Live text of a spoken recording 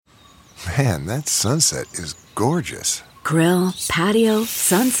Man, that sunset is gorgeous. Grill, patio,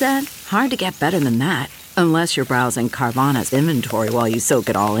 sunset. Hard to get better than that. Unless you're browsing Carvana's inventory while you soak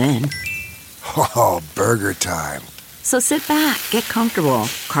it all in. Oh, burger time. So sit back, get comfortable.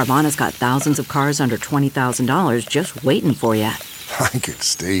 Carvana's got thousands of cars under $20,000 just waiting for you. I could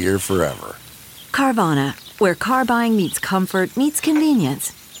stay here forever. Carvana, where car buying meets comfort meets convenience.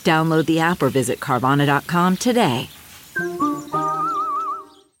 Download the app or visit Carvana.com today.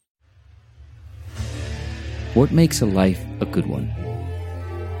 What makes a life a good one?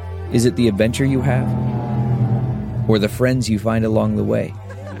 Is it the adventure you have? Or the friends you find along the way?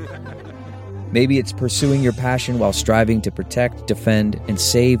 Maybe it's pursuing your passion while striving to protect, defend, and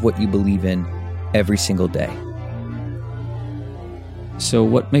save what you believe in every single day. So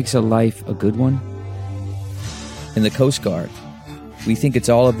what makes a life a good one? In the Coast Guard, we think it's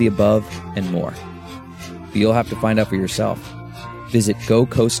all of the above and more. But you'll have to find out for yourself. Visit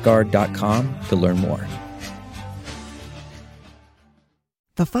gocoastguard.com to learn more.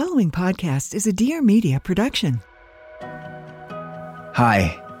 The following podcast is a Dear Media production.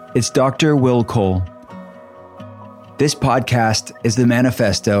 Hi, it's Dr. Will Cole. This podcast is the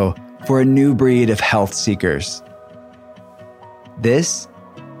manifesto for a new breed of health seekers. This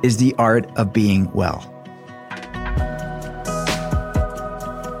is the art of being well.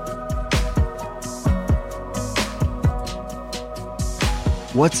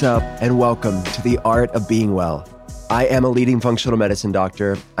 What's up, and welcome to the art of being well. I am a leading functional medicine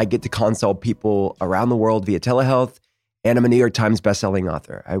doctor. I get to consult people around the world via telehealth, and I'm a New York Times bestselling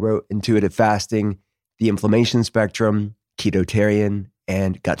author. I wrote Intuitive Fasting, The Inflammation Spectrum, Ketotarian,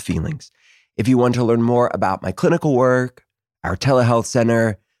 and Gut Feelings. If you want to learn more about my clinical work, our telehealth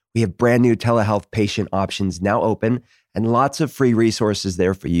center, we have brand new telehealth patient options now open and lots of free resources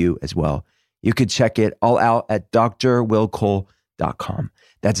there for you as well. You could check it all out at drwillcole.com.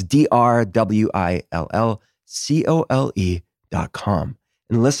 That's drwillcole.com.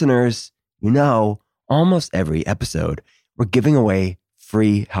 And listeners, you know, almost every episode, we're giving away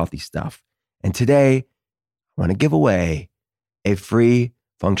free healthy stuff. And today, I want to give away a free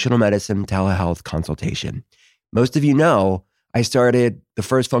functional medicine telehealth consultation. Most of you know, I started the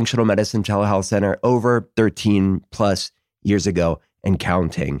first functional medicine telehealth center over 13 plus years ago and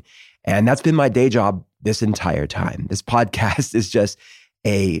counting. And that's been my day job this entire time. This podcast is just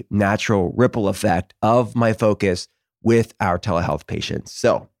a natural ripple effect of my focus with our telehealth patients.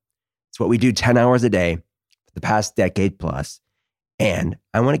 So it's what we do 10 hours a day for the past decade plus. And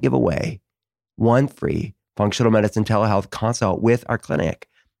I want to give away one free functional medicine telehealth consult with our clinic.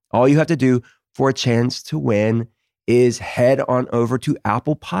 All you have to do for a chance to win is head on over to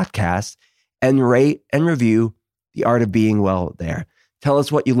Apple Podcasts and rate and review The Art of Being Well there. Tell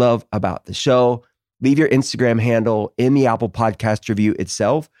us what you love about the show. Leave your Instagram handle in the Apple Podcast review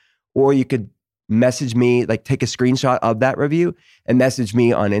itself, or you could message me, like take a screenshot of that review and message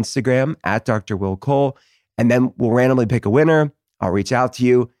me on Instagram at Dr. Will Cole, and then we'll randomly pick a winner. I'll reach out to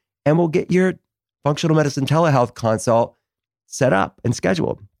you and we'll get your functional medicine telehealth consult set up and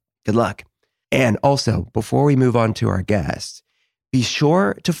scheduled. Good luck. And also, before we move on to our guest, be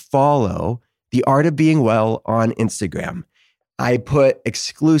sure to follow The Art of Being Well on Instagram. I put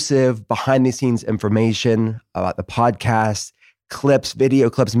exclusive behind the scenes information about the podcast, clips,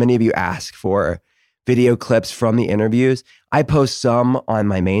 video clips. Many of you ask for video clips from the interviews. I post some on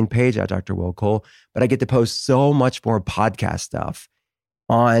my main page at Dr. Will Cole, but I get to post so much more podcast stuff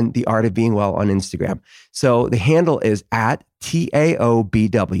on The Art of Being Well on Instagram. So the handle is at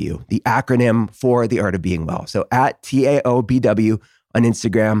TAOBW, the acronym for The Art of Being Well. So at TAOBW on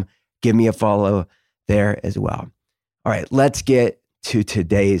Instagram, give me a follow there as well. All right, let's get to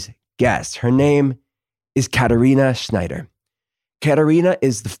today's guest. Her name is Katerina Schneider. Katerina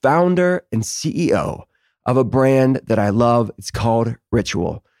is the founder and CEO of a brand that I love. It's called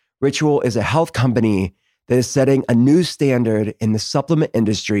Ritual. Ritual is a health company that is setting a new standard in the supplement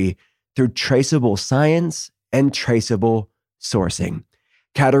industry through traceable science and traceable sourcing.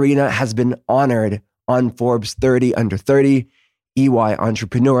 Katerina has been honored on Forbes 30 Under 30, EY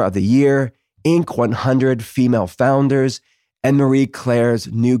Entrepreneur of the Year, Inc. 100 Female Founders, and Marie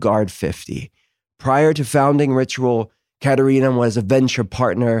Claire's New Guard 50. Prior to founding Ritual, Katerina was a venture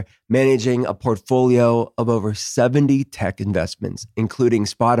partner managing a portfolio of over 70 tech investments, including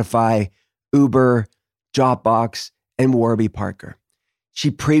Spotify, Uber, Dropbox, and Warby Parker.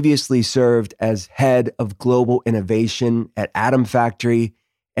 She previously served as head of global innovation at Atom Factory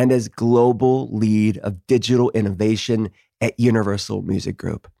and as global lead of digital innovation at Universal Music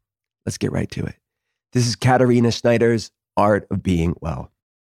Group. Let's get right to it. This is Katerina Schneider's Art of Being Well.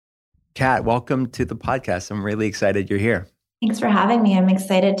 Kat, welcome to the podcast. I'm really excited you're here. Thanks for having me. I'm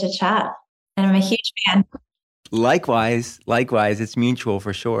excited to chat, and I'm a huge fan. Likewise, it's mutual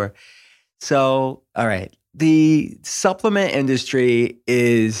for sure. So, all right, the supplement industry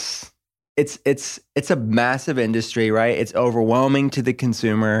is it's a massive industry, right? It's overwhelming to the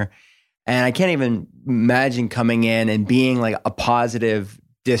consumer, and I can't even imagine coming in and being like a positive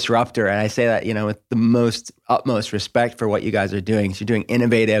disruptor. And I say that, with the utmost respect for what you guys are doing. So you're doing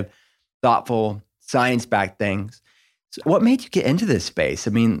innovative, thoughtful, science-backed things. So what made you get into this space?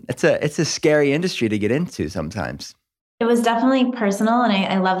 I mean, it's a scary industry to get into sometimes. It was definitely personal, and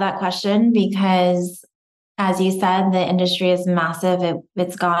I love that question because, as you said, the industry is massive.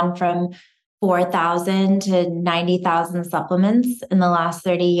 It's gone from 4,000 to 90,000 supplements in the last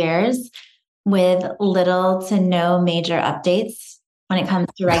 30 years with little to no major updates when it comes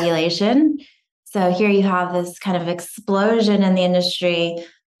to regulation. So here you have this kind of explosion in the industry,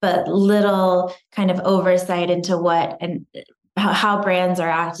 but little kind of oversight into what and how brands are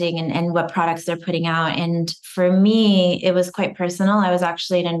acting and what products they're putting out. And for me, it was quite personal. I was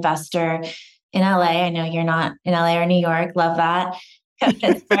actually an investor in LA. I know you're not in LA or New York. Love that.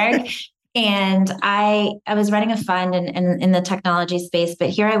 Pittsburgh. And I was running a fund in the technology space, but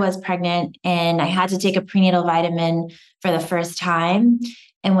here I was pregnant and I had to take a prenatal vitamin for the first time.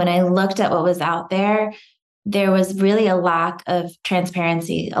 And when I looked at what was out there, there was really a lack of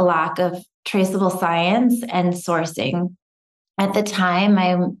transparency, a lack of traceable science and sourcing. At the time,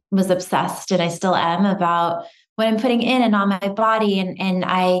 I was obsessed, and I still am, about what I'm putting in and on my body.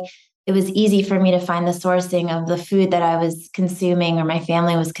 It was easy for me to find the sourcing of the food that I was consuming or my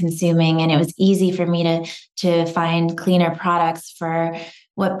family was consuming. And it was easy for me to find cleaner products for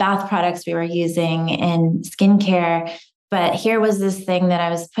what bath products we were using and skincare. But here was this thing that I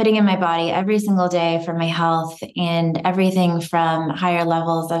was putting in my body every single day for my health, and everything from higher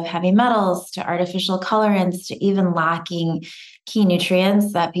levels of heavy metals to artificial colorants to even lacking key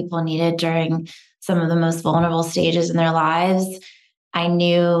nutrients that people needed during some of the most vulnerable stages in their lives. I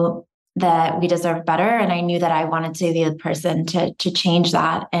knew that we deserved better, and I knew that I wanted to be the person to change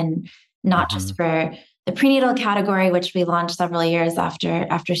that, and not just for the prenatal category, which we launched several years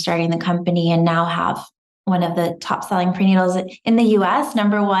after starting the company, and now have one of the top selling prenatals in the US,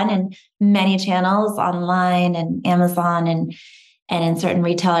 number one in many channels online and Amazon and in certain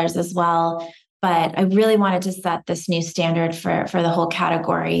retailers as well. But I really wanted to set this new standard for the whole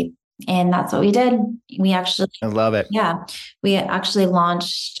category. And that's what we did. I love it. Yeah. We actually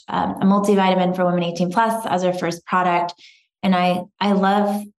launched a multivitamin for women 18 plus as our first product. And I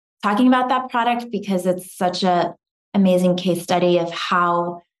love talking about that product because it's such an amazing case study of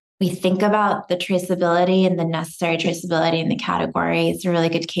how we think about the traceability and the necessary traceability in the category. It's a really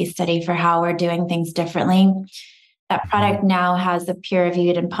good case study for how we're doing things differently. That product now has a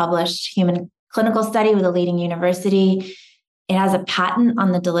peer-reviewed and published human clinical study with a leading university. It has a patent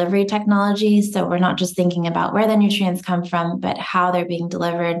on the delivery technology. So we're not just thinking about where the nutrients come from, but how they're being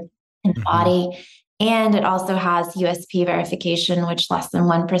delivered in the body. And it also has USP verification, which less than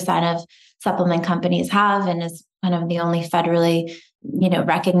 1% of supplement companies have, and is one of the only federally,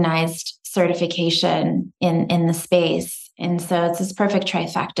 recognized certification in the space. And so it's this perfect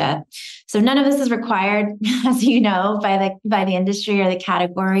trifecta. So none of this is required, as you know, by the industry or the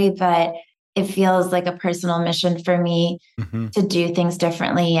category, but it feels like a personal mission for me to do things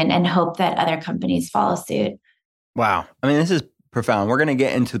differently and hope that other companies follow suit. Wow. I mean, this is profound. We're going to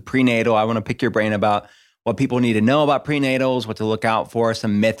get into prenatal. I want to pick your brain about what people need to know about prenatals, what to look out for,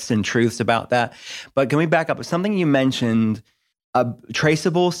 some myths and truths about that. But can we back up? Something you mentioned,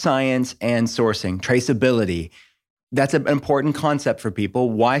 traceable science and sourcing, traceability. That's an important concept for people.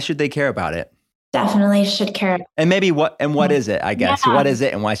 Why should they care about it? Definitely should care. And maybe what is it, I guess? Yeah. What is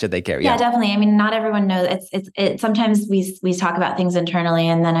it and why should they care? Yeah, definitely. I mean, not everyone knows. It's sometimes we talk about things internally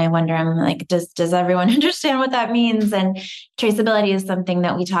and then I wonder, I'm like, does everyone understand what that means? And traceability is something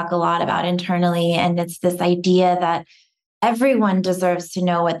that we talk a lot about internally. And it's this idea that everyone deserves to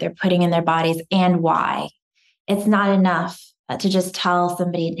know what they're putting in their bodies and why. It's not enough to just tell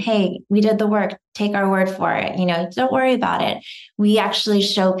somebody, hey, we did the work, take our word for it. Don't worry about it. We actually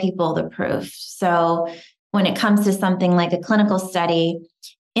show people the proof. So when it comes to something like a clinical study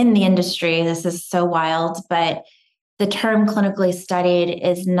in the industry, this is so wild, but the term clinically studied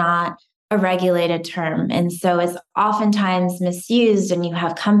is not a regulated term. And so it's oftentimes misused, and you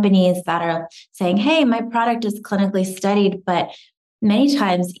have companies that are saying, hey, my product is clinically studied, but many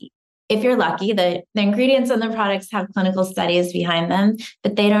times, if you're lucky, the ingredients in the products have clinical studies behind them,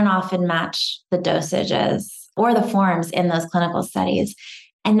 but they don't often match the dosages or the forms in those clinical studies.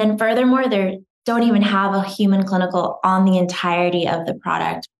 And then furthermore, they don't even have a human clinical on the entirety of the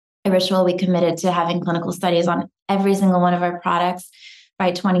product. At Ritual, we committed to having clinical studies on every single one of our products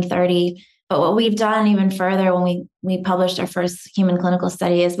by 2030. But what we've done even further when we published our first human clinical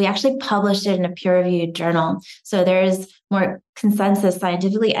study is we actually published it in a peer-reviewed journal. So there's more consensus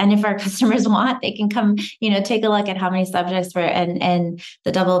scientifically. And if our customers want, they can come, take a look at how many subjects were and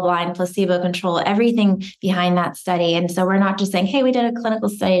the double-blind placebo control, everything behind that study. And so we're not just saying, hey, we did a clinical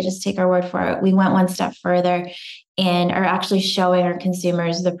study, just take our word for it. We went one step further and are actually showing our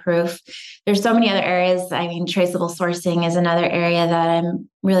consumers the proof. There's so many other areas. I mean, traceable sourcing is another area that I'm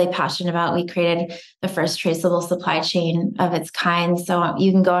really passionate about. We created the first traceable supply chain of its kind. So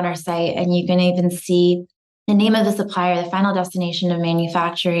you can go on our site and you can even see the name of the supplier, the final destination of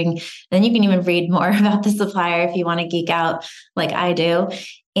manufacturing. Then you can even read more about the supplier if you want to geek out like I do.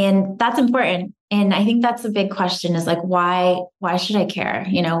 And that's important. And I think that's a big question is like, why should I care?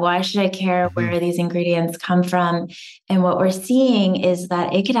 Why should I care where these ingredients come from? And what we're seeing is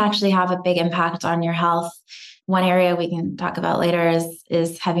that it could actually have a big impact on your health. One area we can talk about later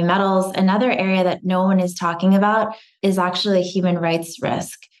is heavy metals. Another area that no one is talking about is actually human rights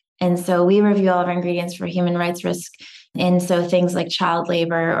risk. And so we review all of our ingredients for human rights risk. And so things like child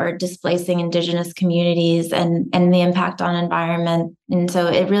labor or displacing indigenous communities and the impact on environment. And so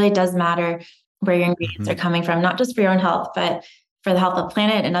it really does matter where your ingredients are coming from, not just for your own health, but for the health of the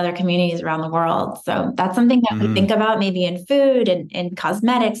planet and other communities around the world. So that's something that we think about maybe in food and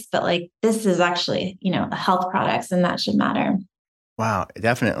cosmetics, but like this is actually, health products and that should matter. Wow,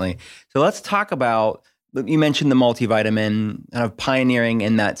 definitely. So let's talk about, you mentioned the multivitamin, kind of pioneering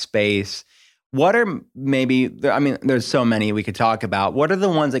in that space. What are there's so many we could talk about. What are the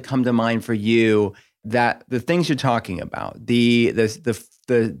ones that come to mind for you that the things you're talking about, the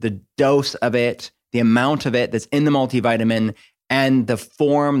dose of it, the amount of it that's in the multivitamin and the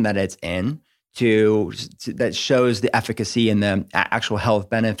form that it's in that shows the efficacy and the actual health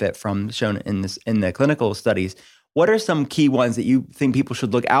benefit from shown in the clinical studies. What are some key ones that you think people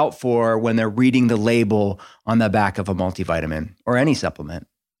should look out for when they're reading the label on the back of a multivitamin or any supplement?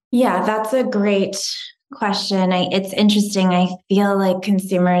 Yeah, that's a great question. It's interesting. I feel like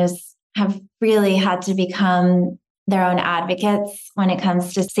consumers have really had to become their own advocates when it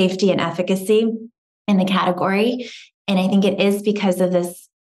comes to safety and efficacy in the category. And I think it is because of this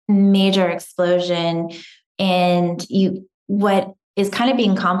major explosion. And what is kind of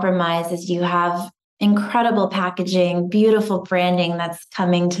being compromised is you have incredible packaging, beautiful branding that's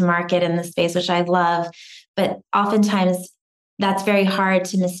coming to market in the space, which I love. But oftentimes that's very hard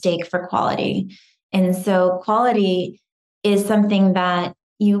to mistake for quality. And so quality is something that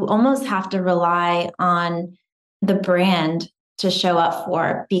you almost have to rely on the brand to show up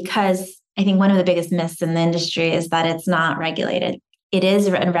for, because I think one of the biggest myths in the industry is that it's not regulated. It is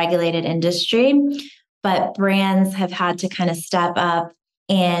a regulated industry, but brands have had to kind of step up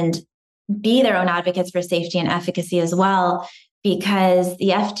and be their own advocates for safety and efficacy as well, because the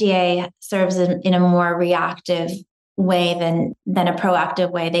FDA serves in a more reactive way than a proactive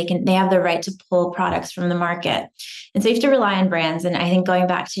way. They have the right to pull products from the market. And so you have to rely on brands. And I think going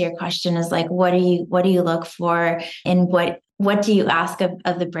back to your question is like, what do you look for and what do you ask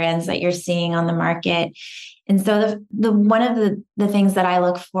of the brands that you're seeing on the market? And so the one of the things that I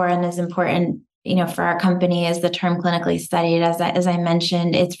look for and is important, for our company is the term clinically studied. As I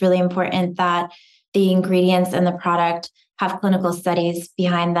mentioned, it's really important that the ingredients and the product have clinical studies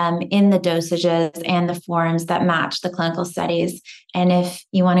behind them in the dosages and the forms that match the clinical studies. And if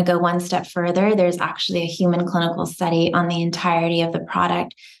you want to go one step further, there's actually a human clinical study on the entirety of the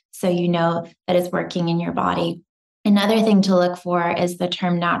product, so you know that it's working in your body. Another thing to look for is the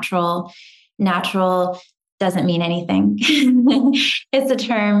term natural. Natural doesn't mean anything. It's a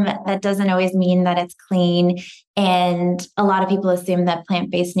term that doesn't always mean that it's clean. And a lot of people assume that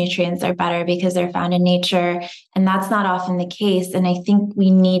plant-based nutrients are better because they're found in nature. And that's not often the case. And I think we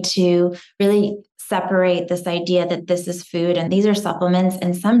need to really separate this idea that this is food and these are supplements.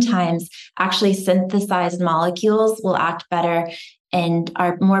 And sometimes actually synthesized molecules will act better and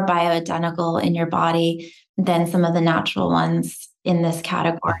are more bioidentical in your body than some of the natural ones in this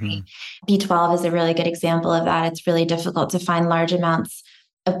category. B12 is a really good example of that. It's really difficult to find large amounts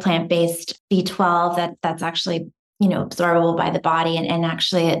of plant-based B12 that's actually, absorbable by the body. And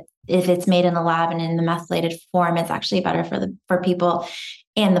actually, if it's made in the lab and in the methylated form, it's actually better for people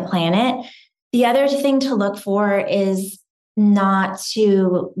and the planet. The other thing to look for is not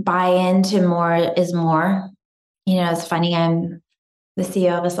to buy into more is more. It's funny, I'm the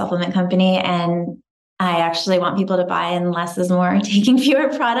CEO of a supplement company, and I actually want people to buy in less is more, taking fewer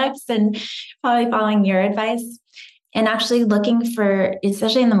products and probably following your advice. And actually looking for,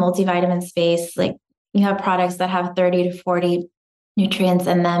 especially in the multivitamin space, like you have products that have 30 to 40 nutrients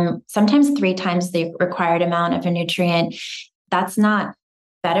in them, sometimes 3 times the required amount of a nutrient. That's not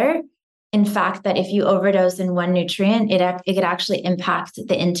better. In fact, that if you overdose in one nutrient, it could actually impact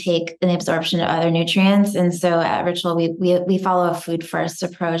the intake and the absorption of other nutrients. And so at Ritual, we follow a food first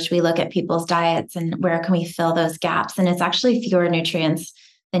approach. We look at people's diets and where can we fill those gaps. And it's actually fewer nutrients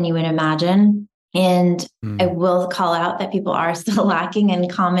than you would imagine. And I will call out that people are still lacking in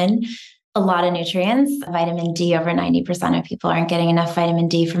a lot of nutrients. Vitamin D, over 90% of people aren't getting enough vitamin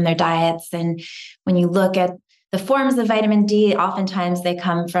D from their diets. And when you look at the forms of vitamin D, oftentimes they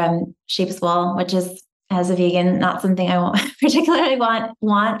come from sheep's wool, which is, as a vegan, not something I particularly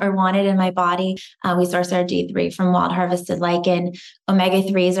wanted in my body. We source our D3 from wild harvested lichen.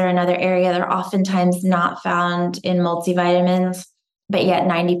 Omega-3s are another area. They're oftentimes not found in multivitamins, but yet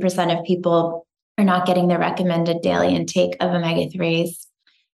 90% of people are not getting the recommended daily intake of omega-3s.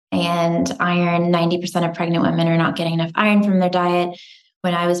 And iron, 90% of pregnant women are not getting enough iron from their diet.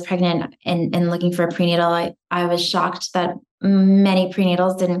 When I was pregnant and looking for a prenatal, I was shocked that many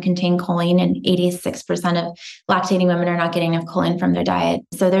prenatals didn't contain choline, and 86% of lactating women are not getting enough choline from their diet.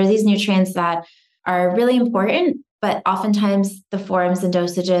 So there are these nutrients that are really important, but oftentimes the forms and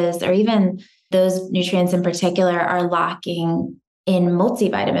dosages, or even those nutrients in particular, are lacking in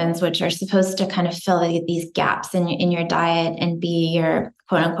multivitamins, which are supposed to kind of fill these gaps in your diet and be your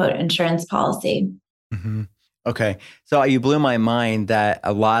quote unquote insurance policy. Mm-hmm. Okay. So you blew my mind that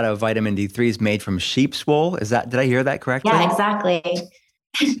a lot of vitamin D3 is made from sheep's wool. Did I hear that correctly? Yeah, exactly.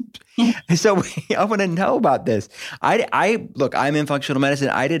 So I want to know about this. Look, I'm in functional medicine.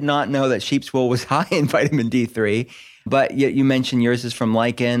 I did not know that sheep's wool was high in vitamin D3, but you mentioned yours is from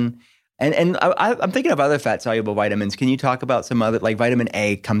lichen. And I'm thinking of other fat soluble vitamins. Can you talk about some other, like vitamin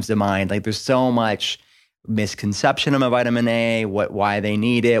A comes to mind? Like there's so much misconception about vitamin A, why they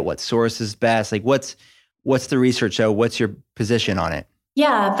need it, what source is best. Like what's the research though? What's your position on it?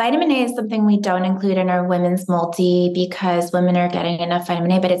 Yeah, vitamin A is something we don't include in our women's multi because women are getting enough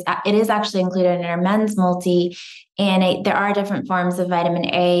vitamin A, but it is actually included in our men's multi. And there are different forms of vitamin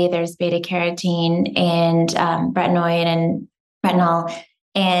A. There's beta carotene and retinoid and retinol.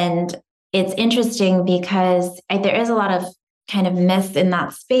 And it's interesting because there is a lot of kind of myths in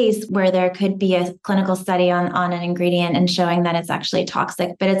that space where there could be a clinical study on an ingredient and showing that it's actually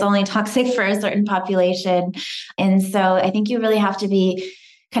toxic, but it's only toxic for a certain population. And so I think you really have to be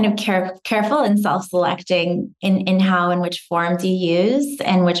kind of careful and self-selecting in how and which forms you use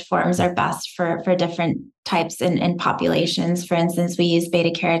and which forms are best for different types and populations. For instance, we use beta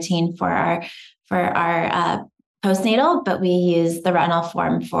carotene for our postnatal, but we use the retinol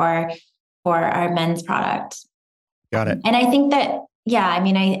form for our men's product. Got it. And I think that,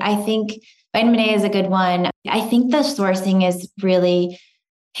 I think vitamin A is a good one. I think the sourcing is really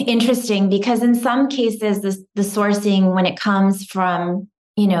interesting because in some cases, the sourcing, when it comes from,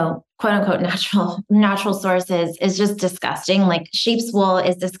 quote unquote, natural sources is just disgusting. Like sheep's wool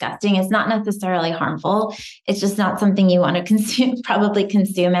is disgusting. It's not necessarily harmful. It's just not something you want to probably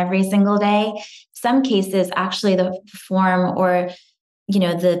consume every single day. Some cases, actually the form or,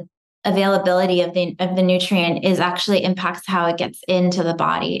 the availability of the nutrient actually impacts how it gets into the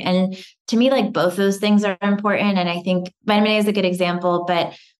body. And to me, like both those things are important. And I think vitamin A is a good example,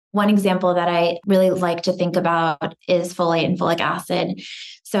 but one example that I really like to think about is folate and folic acid.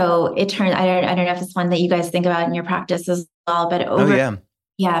 So I don't know if it's one that you guys think about in your practice as well, but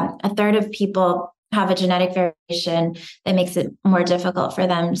a third of people have a genetic variation that makes it more difficult for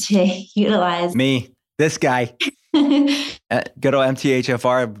them to utilize. Me, this guy. Good old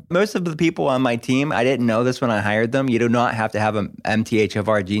MTHFR. Most of the people on my team, I didn't know this when I hired them. You do not have to have an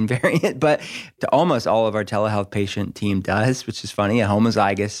MTHFR gene variant, but almost all of our telehealth patient team does, which is funny, a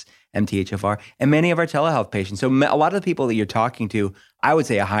homozygous MTHFR, and many of our telehealth patients. So a lot of the people that you're talking to, I would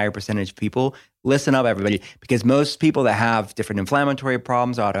say a higher percentage of people, listen up everybody, because most people that have different inflammatory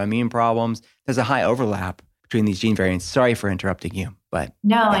problems, autoimmune problems, there's a high overlap between these gene variants. Sorry for interrupting you, but.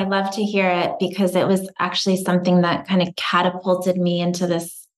 No, yeah. I love to hear it because it was actually something that kind of catapulted me into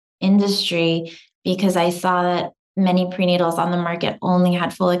this industry because I saw that many prenatals on the market only had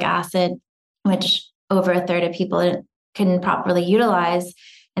folic acid, which over a third of people couldn't properly utilize.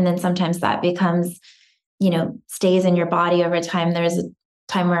 And then sometimes that becomes, stays in your body over time. There was a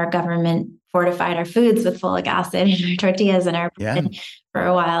time where our government fortified our foods with folic acid in our tortillas and our bread for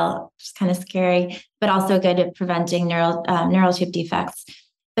a while, which is kind of scary, but also good at preventing neural tube defects.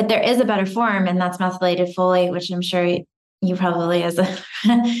 But there is a better form, and that's methylated folate, which I'm sure you probably, as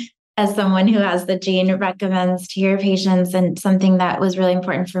someone who has the gene, recommends to your patients, and something that was really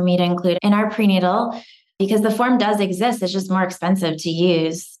important for me to include in our prenatal, because the form does exist. It's just more expensive to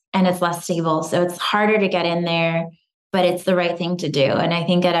use, and it's less stable. So it's harder to get in there. but it's the right thing to do. And I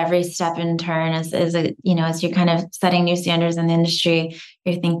think at every step and turn as as you're kind of setting new standards in the industry,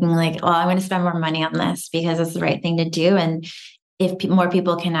 you're thinking like, I'm going to spend more money on this because it's the right thing to do. And if more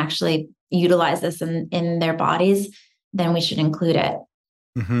people can actually utilize this in their bodies, then we should include it.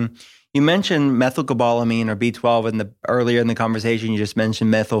 Mm-hmm. You mentioned methylcobalamin or B12 earlier in the conversation. You just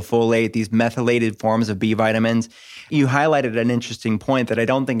mentioned methylfolate, these methylated forms of B vitamins. You highlighted an interesting point that I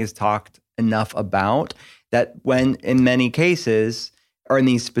don't think is talked enough about, that when in many cases, or in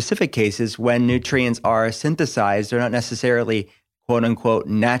these specific cases, when nutrients are synthesized, they're not necessarily quote unquote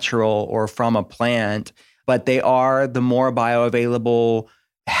natural or from a plant, but they are the more bioavailable,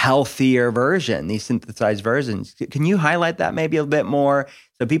 healthier version, these synthesized versions. Can you highlight that maybe a bit more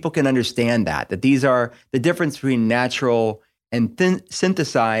so people can understand that these are the difference between natural and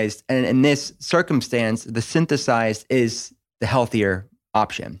synthesized, and in this circumstance, the synthesized is the healthier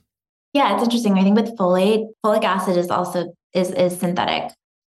option? Yeah, it's interesting. I think with folic acid is also is synthetic.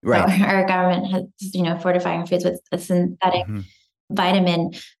 Right. So our government has, fortifying foods with a synthetic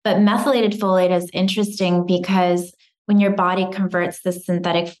vitamin. But methylated folate is interesting because when your body converts the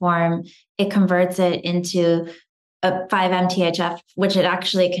synthetic form, it converts it into a 5-MTHF, which it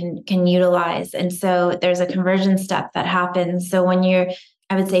actually can utilize. And so there's a conversion step that happens. So when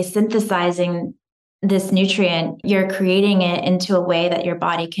I would say, synthesizing this nutrient, you're creating it into a way that your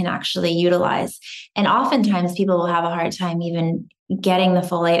body can actually utilize. And oftentimes people will have a hard time even getting the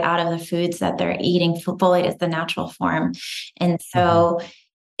folate out of the foods that they're eating. Folate is the natural form. And so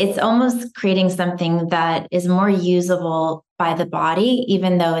it's almost creating something that is more usable by the body,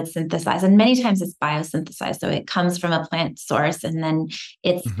 even though it's synthesized. And many times it's biosynthesized. So it comes from a plant source and then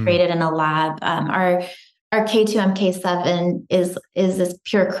it's created in a lab. Our K2MK7 is this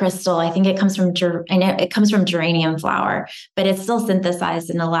pure crystal. I think it comes from geranium flower, but it's still synthesized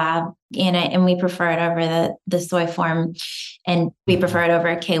in a lab. And we prefer it over the soy form, and we prefer it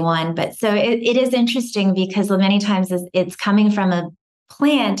over K1. But so it is interesting because many times it's coming from a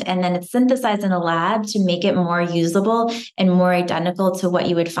plant and then it's synthesized in a lab to make it more usable and more identical to what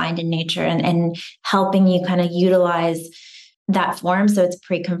you would find in nature, and helping you kind of utilize that form. So it's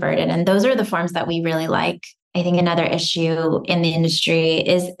pre-converted. And those are the forms that we really like. I think another issue in the industry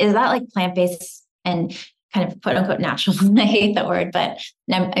is that like plant-based and kind of quote unquote natural, I hate that word, but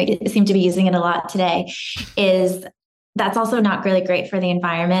I seem to be using it a lot today, is that's also not really great for the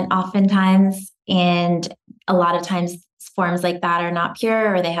environment oftentimes. And a lot of times forms like that are not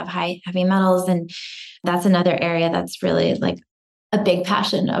pure, or they have high heavy metals. And that's another area that's really like a big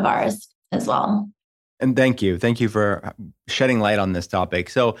passion of ours as well. And thank you. Thank you for shedding light on this topic.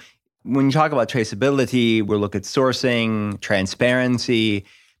 So when you talk about traceability, we'll look at sourcing, transparency.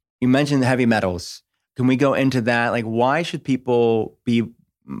 You mentioned the heavy metals. Can we go into that? Like, why should people be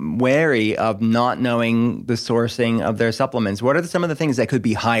wary of not knowing the sourcing of their supplements? What are some of the things that could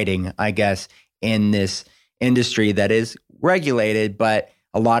be hiding, I guess, in this industry that is regulated, but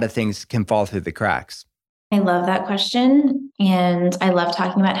a lot of things can fall through the cracks? I love that question. And I love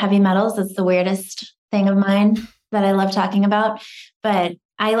talking about heavy metals. It's the weirdest thing of mine that I love talking about. But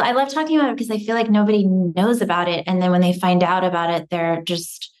I love talking about it because I feel like nobody knows about it. And then when they find out about it, they're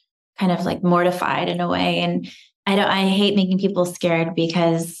just kind of like mortified in a way. And I hate making people scared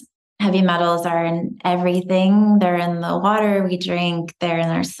because heavy metals are in everything. They're in the water we drink, they're in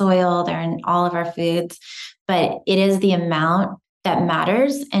our soil, they're in all of our foods. But it is the amount that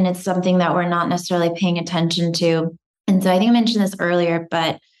matters. And it's something that we're not necessarily paying attention to. And so I think I mentioned this earlier,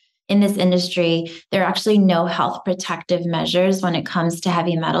 but in this industry, there are actually no health protective measures when it comes to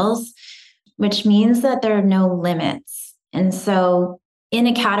heavy metals, which means that there are no limits. And so in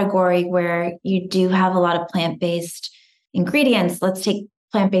a category where you do have a lot of plant-based ingredients, let's take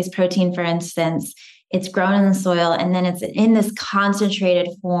plant-based protein, for instance, it's grown in the soil and then it's in this concentrated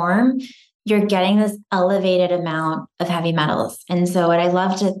form, you're getting this elevated amount of heavy metals. And so what I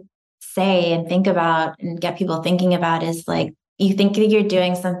love to say and think about and get people thinking about is like, you think that you're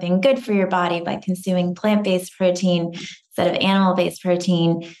doing something good for your body by consuming plant-based protein instead of animal-based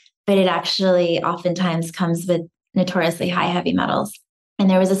protein, but it actually oftentimes comes with notoriously high heavy metals. And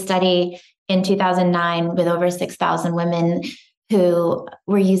there was a study in 2009 with over 6,000 women who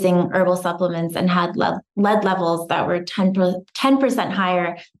were using herbal supplements and had lead levels that were 10%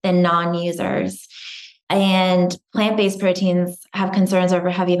 higher than non-users. And plant-based proteins have concerns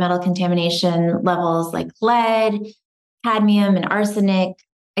over heavy metal contamination levels like lead, cadmium, and arsenic.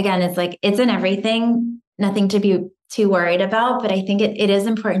 Again, it's in everything, nothing to be too worried about, but I think it is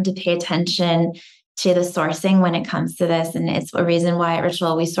important to pay attention to the sourcing when it comes to this. And it's a reason why at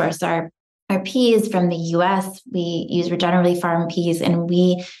Ritual we source our peas from the US. We use regeneratively farmed peas, and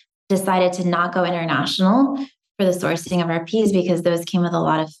we decided to not go international for the sourcing of our peas because those came with a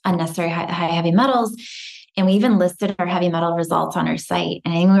lot of unnecessary high heavy metals. And we even listed our heavy metal results on our site.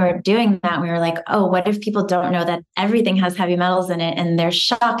 And when we were doing that, we were like, oh, what if people don't know that everything has heavy metals in it? And they're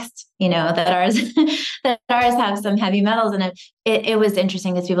shocked, that ours that ours have some heavy metals in it. It was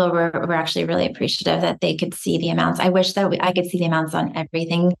interesting because people were actually really appreciative that they could see the amounts. I wish that I could see the amounts on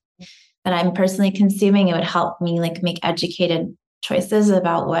everything that I'm personally consuming. It would help me make educated choices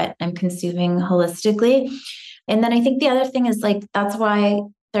about what I'm consuming holistically. And then I think the other thing is that's why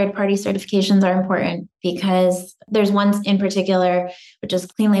third-party certifications are important, because there's one in particular, which is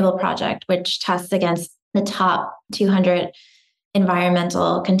Clean Label Project, which tests against the top 200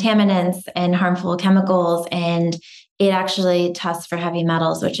 environmental contaminants and harmful chemicals. And it actually tests for heavy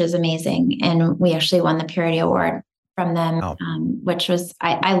metals, which is amazing. And we actually won the Purity Award from them, which was,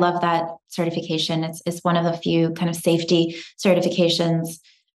 I love that certification. It's one of the few kind of safety certifications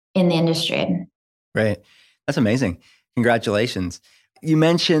in the industry. Right. That's amazing. Congratulations. You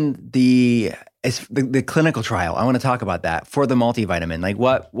mentioned the clinical trial. I want to talk about that for the multivitamin.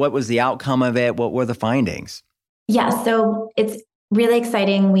 What was the outcome of it? What were the findings? Yeah, so it's really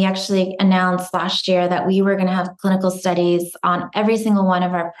exciting. We actually announced last year that we were going to have clinical studies on every single one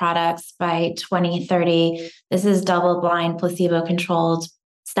of our products by 2030. This is double-blind, placebo-controlled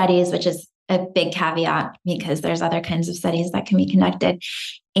studies, which is a big caveat because there's other kinds of studies that can be conducted.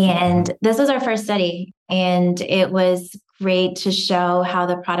 And this was our first study, and it was great to show how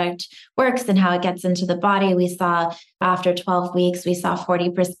the product works and how it gets into the body. We saw after 12 weeks, we saw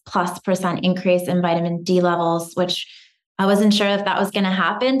 40+% increase in vitamin D levels, which I wasn't sure if that was going to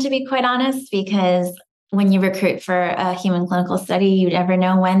happen, to be quite honest, because when you recruit for a human clinical study, you never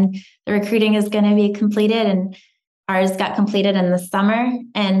know when the recruiting is going to be completed. And ours got completed in the summer.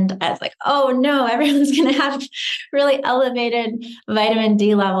 And I was like, oh no, everyone's going to have really elevated vitamin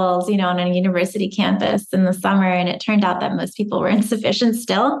D levels, on a university campus in the summer. And it turned out that most people were insufficient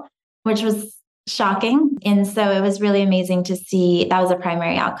still, which was shocking. And so it was really amazing to see that was a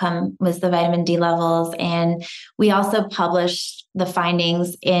primary outcome, was the vitamin D levels. And we also published the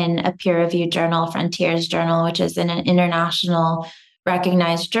findings in a peer-reviewed journal, Frontiers Journal, which is an international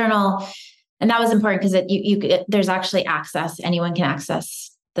recognized journal. And that was important because there's actually access. Anyone can access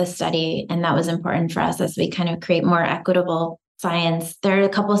the study. And that was important for us as we kind of create more equitable science. There are a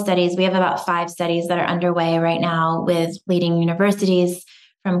couple of studies. We have about 5 studies that are underway right now with leading universities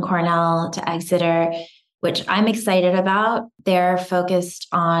from Cornell to Exeter, which I'm excited about. They're focused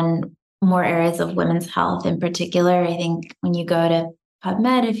on more areas of women's health in particular. I think when you go to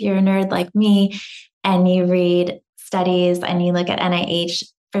PubMed, if you're a nerd like me, and you read studies and you look at NIH,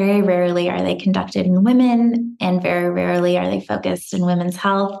 very rarely are they conducted in women, and very rarely are they focused in women's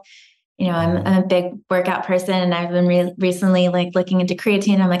health. I'm a big workout person, and I've been recently looking into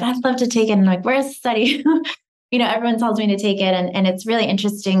creatine. I'm like, I'd love to take it. And I'm like, where's the study? Everyone tells me to take it. And it's really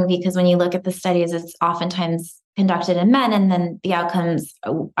interesting because when you look at the studies, it's oftentimes conducted in men, and then the outcomes,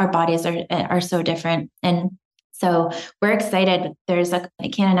 our bodies are so different. And so we're excited. I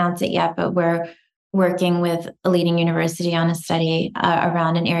can't announce it yet, but we're working with a leading university on a study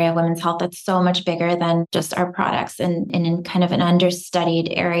around an area of women's health that's so much bigger than just our products and in kind of an understudied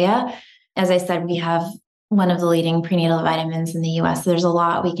area. As I said, we have one of the leading prenatal vitamins in the US. So there's a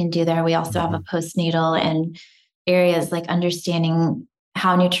lot we can do there. We also have a postnatal and areas like understanding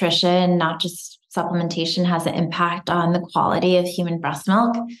how nutrition, not just supplementation, has an impact on the quality of human breast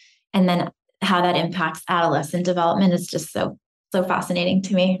milk. And then how that impacts adolescent development is just so fascinating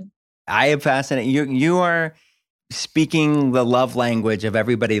to me. I am fascinated. You are speaking the love language of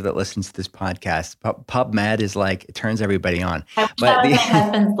everybody that listens to this podcast. PubMed is it turns everybody on. That was my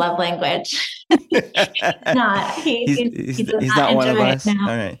husband's love language. He's not. He's not one of us. No.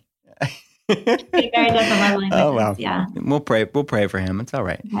 All right. Very different love languages. Oh, wow. Yeah. We'll pray for him. It's all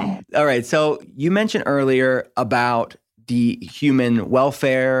right. Okay. All right. So you mentioned earlier about the human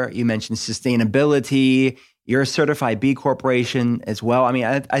welfare. You mentioned sustainability. You're a certified B Corporation as well. I mean,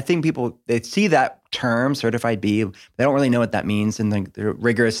 I think people, they see that term, certified B, they don't really know what that means, and the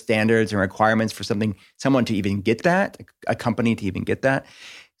rigorous standards and requirements for someone to even get that, a company to even get that.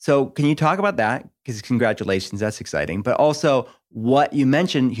 So can you talk about that? Because congratulations, that's exciting. But also what you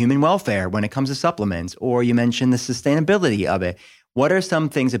mentioned, human welfare when it comes to supplements, or you mentioned the sustainability of it. What are some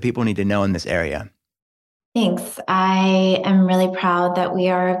things that people need to know in this area? Thanks. I am really proud that we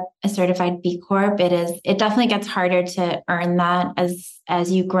are a certified B Corp. It definitely gets harder to earn that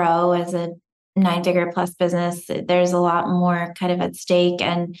as you grow as a 9-figure plus business. There's a lot more kind of at stake,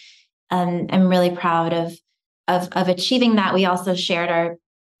 and I'm really proud of achieving that. We also shared our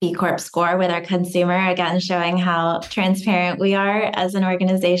B Corp score with our consumer, again, showing how transparent we are as an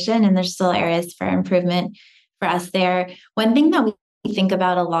organization, and there's still areas for improvement for us there. One thing that we think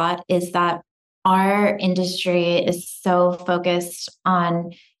about a lot is that our industry is so focused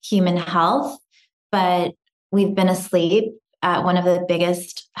on human health, but we've been asleep at one of the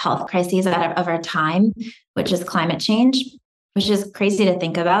biggest health crises of our time, which is climate change, which is crazy to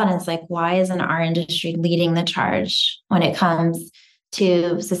think about. And it's like, why isn't our industry leading the charge when it comes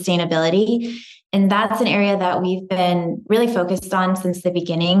to sustainability? And that's an area that we've been really focused on since the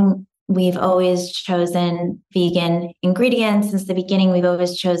beginning. We've always chosen vegan ingredients since the beginning. We've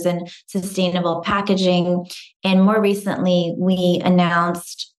always chosen sustainable packaging. And more recently, we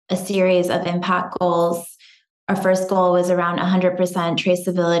announced a series of impact goals. Our first goal was around 100%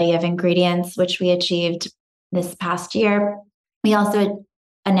 traceability of ingredients, which we achieved this past year. We also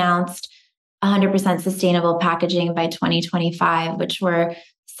announced 100% sustainable packaging by 2025, which we're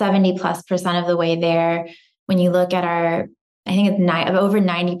 70+% of the way there. When you look at I think it's over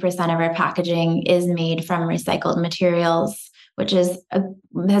 90% of our packaging is made from recycled materials, which has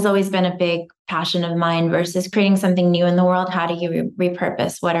always been a big passion of mine versus creating something new in the world. How do you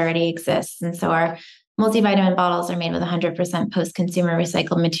repurpose what already exists? And so our multivitamin bottles are made with 100% post-consumer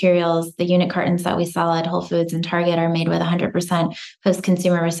recycled materials. The unit cartons that we sell at Whole Foods and Target are made with 100%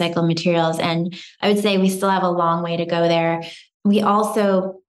 post-consumer recycled materials. And I would say we still have a long way to go there. We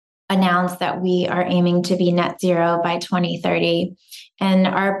also announced that we are aiming to be net zero by 2030. And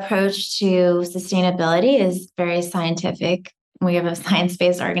our approach to sustainability is very scientific. We have a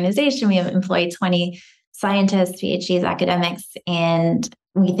science-based organization. We have employed 20 scientists, PhDs, academics, and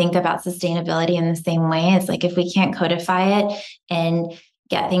we think about sustainability in the same way. It's like, if we can't codify it and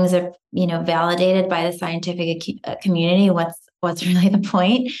get things, validated by the scientific community, what's really the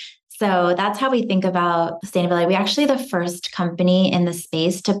point? So that's how we think about sustainability. We're actually the first company in the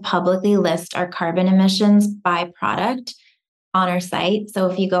space to publicly list our carbon emissions by product on our site. So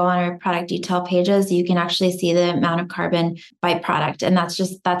if you go on our product detail pages, you can actually see the amount of carbon by product. And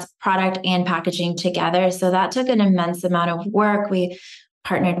that's product and packaging together. So that took an immense amount of work. We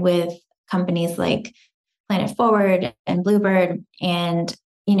partnered with companies like Planet Forward and Bluebird. And,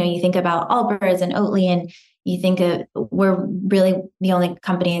 you think about Allbirds and Oatly, and you think we're really the only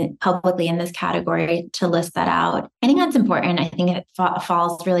company publicly in this category to list that out. I think that's important. I think it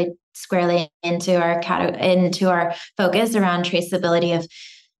falls really squarely into our focus around traceability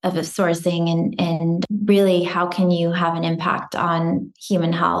of sourcing and really how can you have an impact on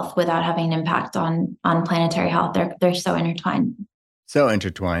human health without having an impact on planetary health. They're so intertwined. So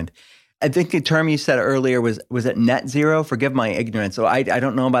intertwined. I think the term you said earlier was it net zero? Forgive my ignorance. So I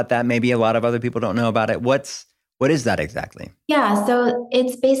don't know about that. Maybe a lot of other people don't know about it. What is that exactly? Yeah, so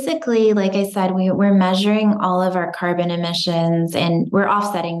it's basically, like I said, we're measuring all of our carbon emissions and we're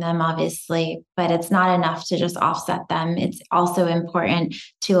offsetting them, obviously, but it's not enough to just offset them. It's also important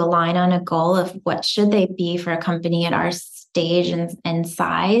to align on a goal of what should they be for a company at our stage and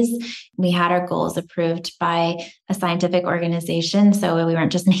size. We had our goals approved by a scientific organization, so we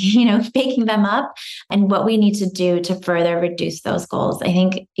weren't just making them up. And what we need to do to further reduce those goals. I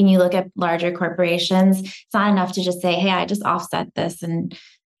think when you look at larger corporations, it's not enough to just say, hey, I just offset this and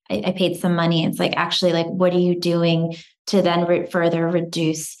I paid some money. It's like, actually, like, what are you doing to then further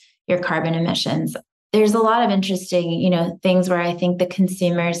reduce your carbon emissions? There's a lot of interesting, things where I think the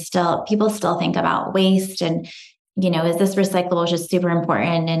consumers people still think about waste and, is this recyclable, which is super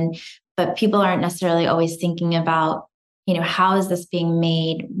important. But people aren't necessarily always thinking about, how is this being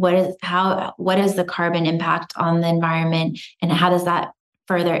made? What is the carbon impact on the environment? And how does that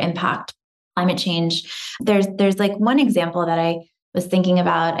further impact climate change? There's like one example that I was thinking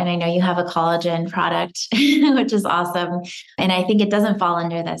about, and I know you have a collagen product, which is awesome. And I think it doesn't fall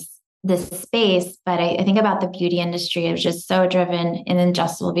under this space, but I think about the beauty industry, which is so driven, an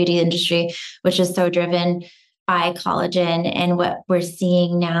ingestible beauty industry, which is so driven by collagen. And what we're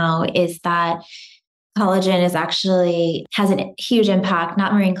seeing now is that collagen has a huge impact,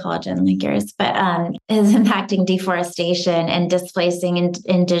 not marine collagen like yours, but is impacting deforestation and displacing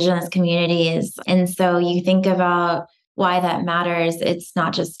indigenous communities. And so you think about why that matters. It's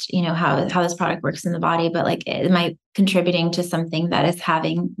not just, how this product works in the body, but like, am I contributing to something that is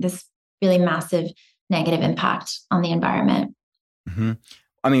having this really massive negative impact on the environment? Mm-hmm.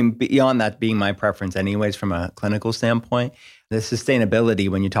 I mean, beyond that being my preference anyways, from a clinical standpoint, the sustainability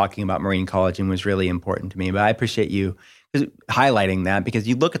when you're talking about marine collagen was really important to me. But I appreciate you highlighting that, because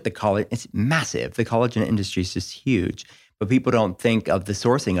you look at the collagen, it's massive. The collagen industry is just huge, but people don't think of the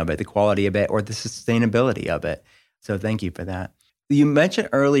sourcing of it, the quality of it, or the sustainability of it. So thank you for that. You mentioned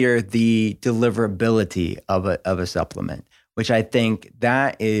earlier the deliverability of a supplement, which I think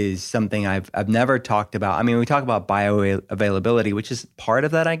that is something I've never talked about. I mean, we talk about bioavailability, which is part of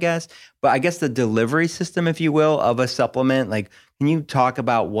that, I guess. But I guess the delivery system, if you will, of a supplement, like, can you talk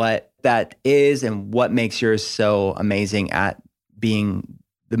about what that is and what makes yours so amazing at being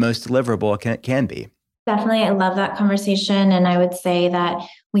the most deliverable it can be? Definitely. I love that conversation. And I would say that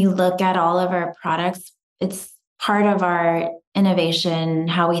we look at all of our products. It's part of our innovation,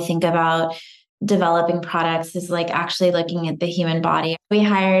 how we think about developing products is like actually looking at the human body. We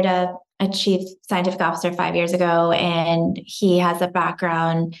hired a chief scientific officer 5 years ago, and he has a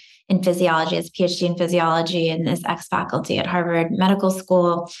background in physiology, his PhD in physiology, and is ex-faculty at Harvard Medical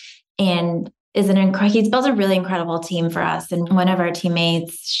School, and he's built a really incredible team for us. And one of our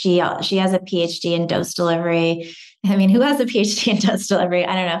teammates, she has a PhD in dose delivery. I mean, who has a PhD in dose delivery?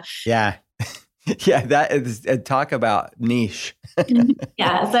 I don't know. Yeah. Yeah, that is talk about niche.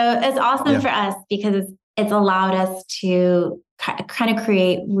 Yeah, so it's awesome for us because it's allowed us to kind of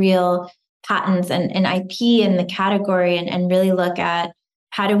create real patents and IP in the category and really look at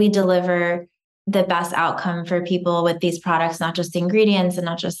how do we deliver the best outcome for people with these products, not just the ingredients and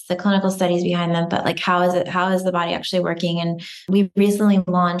not just the clinical studies behind them, but like how is the body actually working? And we recently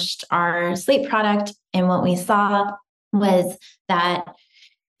launched our sleep product, and what we saw was that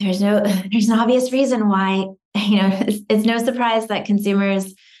there's an obvious reason why, it's no surprise that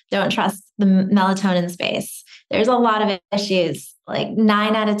consumers don't trust the melatonin space. There's a lot of issues. Like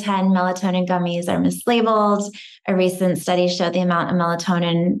 9 out of 10 melatonin gummies are mislabeled. A recent study showed the amount of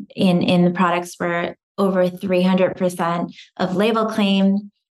melatonin in the products were over 300% of label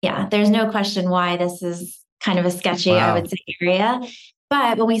claim. Yeah, there's no question why this is kind of a sketchy, I would say, area.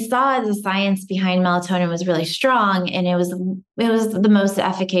 But what we saw the science behind melatonin was really strong, and it was the most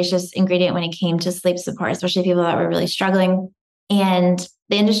efficacious ingredient when it came to sleep support, especially people that were really struggling. And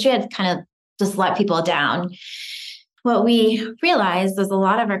the industry had kind of just let people down. What we realized was a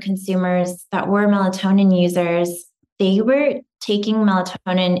lot of our consumers that were melatonin users, they were taking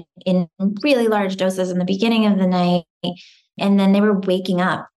melatonin in really large doses in the beginning of the night, and then they were waking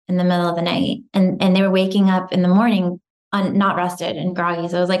up in the middle of the night, and they were waking up in the morning not rested and groggy.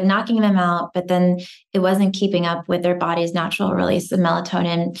 So it was like knocking them out, but then it wasn't keeping up with their body's natural release of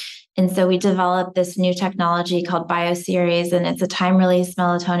melatonin. And so we developed this new technology called BioSeries, and it's a time release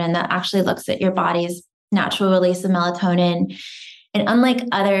melatonin that actually looks at your body's natural release of melatonin. And unlike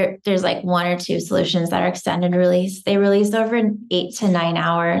there's like 1 or 2 solutions that are extended release, they release over 8 to 9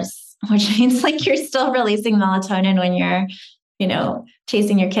 hours, which means like you're still releasing melatonin when you're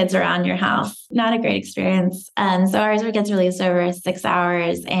chasing your kids around your house. Not a great experience. So ours gets released over 6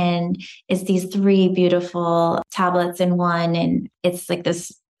 hours, and it's these 3 beautiful tablets in one. And it's like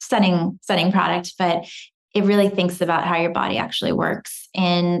this stunning product, but it really thinks about how your body actually works.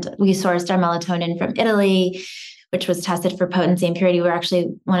 And we sourced our melatonin from Italy, which was tested for potency and purity. We're actually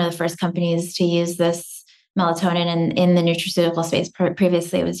one of the first companies to use this melatonin in the nutraceutical space.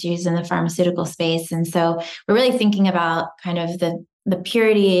 Previously, it was used in the pharmaceutical space. And so we're really thinking about kind of the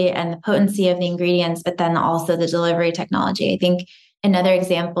purity and the potency of the ingredients, but then also the delivery technology. I think another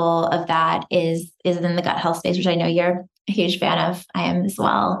example of that is in the gut health space, which I know you're a huge fan of. I am as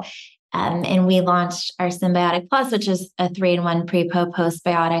well. And we launched our Symbiotic Plus, which is a 3-in-1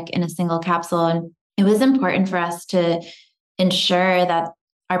 pre-postbiotic in a single capsule. And it was important for us to ensure that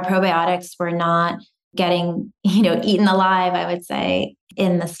our probiotics were not getting, eaten alive, I would say,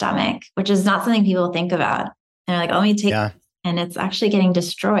 in the stomach, which is not something people think about. And they're like, let me take, and it's actually getting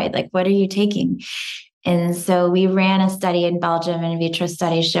destroyed. Like, what are you taking? And so we ran a study in Belgium, an in vitro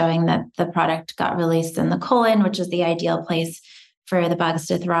study showing that the product got released in the colon, which is the ideal place for the bugs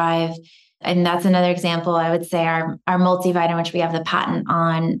to thrive. And that's another example. I would say our multivitamin, which we have the patent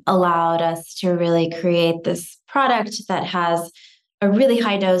on, allowed us to really create this product that has a really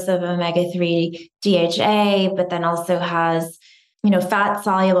high dose of omega-3 DHA, but then also has, fat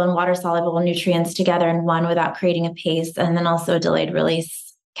soluble and water soluble nutrients together in one without creating a paste. And then also a delayed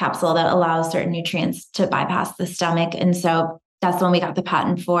release capsule that allows certain nutrients to bypass the stomach. And so that's the one we got the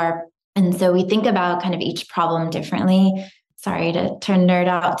patent for. And so we think about kind of each problem differently. Sorry to turn nerd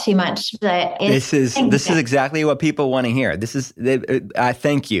out too much, but this is exactly what people want to hear. I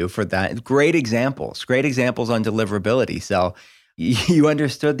thank you for that. Great examples on deliverability. So you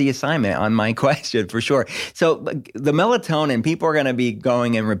understood the assignment on my question for sure. So the melatonin, people are going to be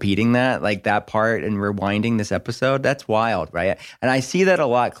going and repeating that part and rewinding this episode. That's wild, right? And I see that a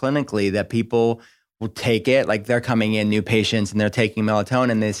lot clinically, that people will take it, like they're coming in, new patients, and they're taking melatonin,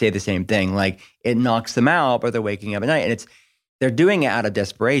 and they say the same thing, like it knocks them out, but they're waking up at night, and they're doing it out of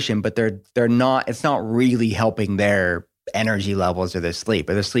desperation, but they're not. It's not really helping their energy levels or their sleep,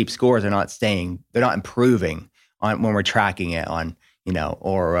 or their sleep scores are not they're not improving on when we're tracking it on,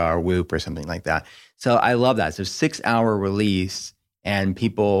 or Whoop or something like that. So I love that. So 6-hour release, and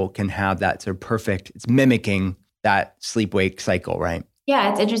people can have that sort of perfect, it's mimicking that sleep-wake cycle, right?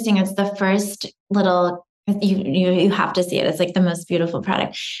 Yeah, it's interesting. It's the first little, you have to see it. It's like the most beautiful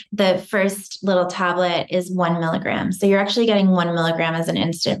product. The first little tablet is 1 milligram. So you're actually getting 1 milligram as an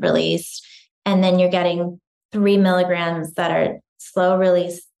instant release. And then you're getting 3 milligrams that are slow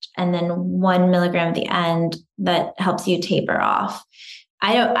release, and then 1 milligram at the end that helps you taper off.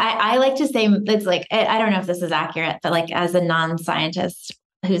 I like to say it's like, I don't know if this is accurate, but like as a non-scientist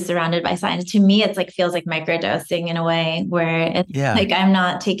who's surrounded by science, to me, it's like, feels like microdosing in a way where it's like, I'm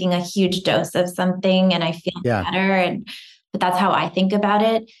not taking a huge dose of something and I feel better. But that's how I think about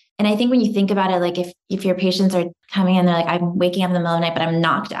it. And I think when you think about it, like if your patients are coming in, they're like, I'm waking up in the middle of the night, but I'm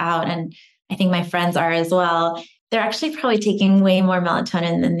knocked out. And I think my friends are as well. They're actually probably taking way more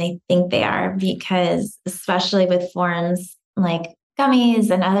melatonin than they think they are, because especially with forms like gummies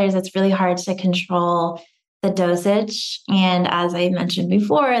and others, it's really hard to control the dosage. And as I mentioned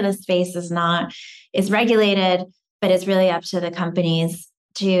before, the space is regulated, but it's really up to the companies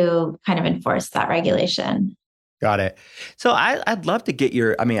to kind of enforce that regulation. Got it. So I'd love to get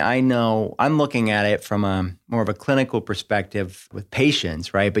I know I'm looking at it from a more of a clinical perspective with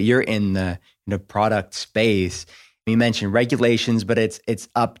patients, right? But you're in the product space. You mentioned regulations, but it's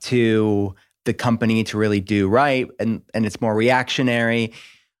up to the company to really do right, and it's more reactionary.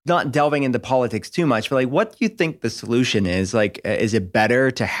 Not delving into politics too much, but like, what do you think the solution is? Like, is it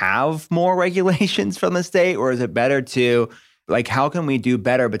better to have more regulations from the state, or is it better to, like, how can we do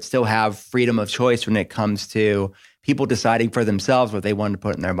better but still have freedom of choice when it comes to people deciding for themselves what they want to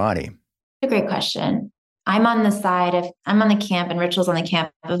put in their body? A great question. I'm on the camp, and Ritual's on the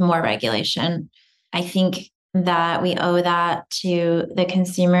camp of more regulation. I think that we owe that to the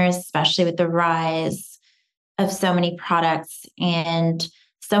consumers, especially with the rise of so many products and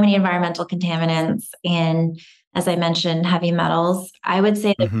so many environmental contaminants. And as I mentioned, heavy metals. I would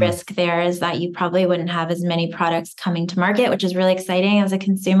say the risk there is that you probably wouldn't have as many products coming to market, which is really exciting as a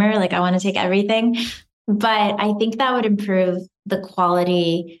consumer. Like, I want to take everything, but I think that would improve the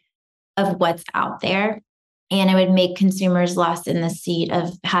quality of what's out there. And it would make consumers less in the seat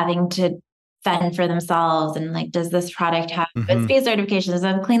of having to fend for themselves. And like, does this product have USP certification? Does it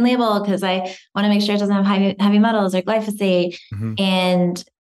have a clean label? Because I want to make sure it doesn't have heavy metals or glyphosate. And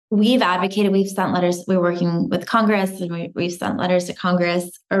we've advocated, we've sent letters, we're working with Congress, and we've sent letters to Congress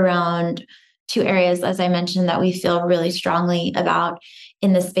around 2 areas, as I mentioned, that we feel really strongly about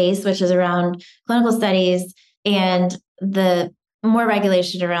in the space, which is around clinical studies and the more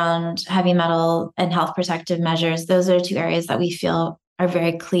regulation around heavy metal and health protective measures. Those are 2 areas that we feel are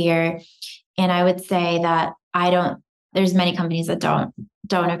very clear. And I would say that there's many companies that don't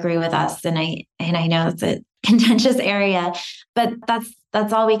agree with us. And I know it's a contentious area, but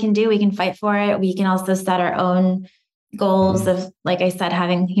that's all we can do. We can fight for it. We can also set our own goals of, like I said,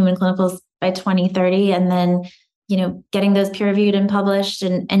 having human clinicals by 2030, and then, getting those peer reviewed and published,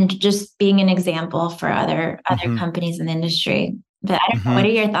 and just being an example for other companies in the industry. But I don't know, what are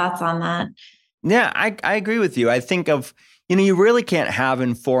your thoughts on that? Yeah, I agree with you. I think you really can't have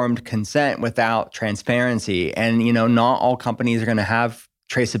informed consent without transparency. And, not all companies are going to have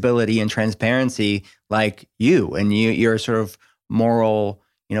traceability and transparency like you and your sort of moral,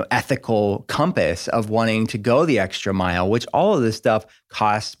 ethical compass of wanting to go the extra mile, which all of this stuff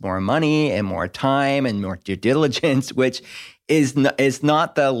costs more money and more time and more due diligence, which is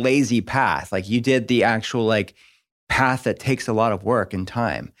not the lazy path. Like, you did the actual path that takes a lot of work and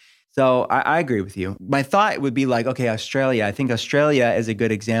time. So I agree with you. My thought would be like, okay, Australia. I think Australia is a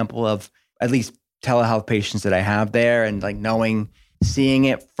good example of at least telehealth patients that I have there, and seeing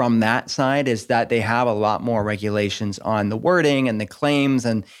it from that side is that they have a lot more regulations on the wording and the claims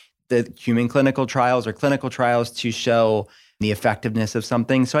and the human clinical trials or clinical trials to show the effectiveness of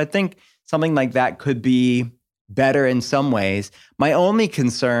something. So I think something like that could be better in some ways. My only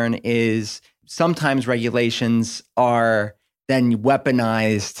concern is sometimes regulations are then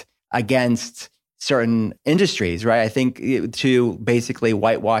weaponized against certain industries, right? I think to basically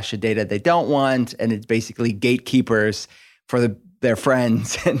whitewash the data they don't want, and it's basically gatekeepers for their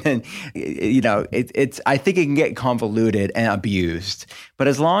friends. And then, I think it can get convoluted and abused. But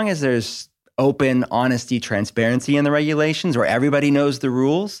as long as there's open, honesty, transparency in the regulations where everybody knows the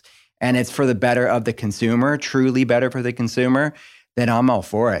rules and it's for the better of the consumer, truly better for the consumer, then I'm all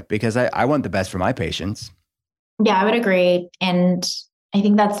for it, because I want the best for my patients. Yeah, I would agree. And I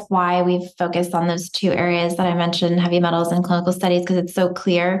think that's why we've focused on those 2 areas that I mentioned, heavy metals and clinical studies, because it's so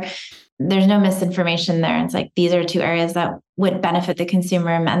clear. There's no misinformation there. It's like, these are 2 areas that would benefit the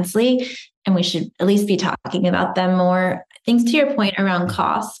consumer immensely. and we should at least be talking about them more. Things to your point around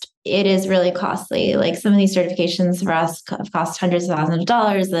cost, it is really costly. Like some of these certifications for us have cost hundreds of thousands of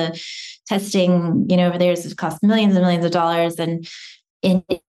dollars. The testing, over the years has cost millions and millions of dollars. And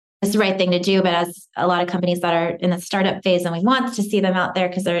it's the right thing to do. But as a lot of companies that are in the startup phase and we want to see them out there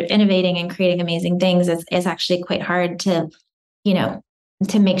because they're innovating and creating amazing things, it's actually quite hard to,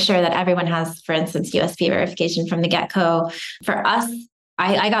 to make sure that everyone has, for instance, USP verification from the get-go. For us,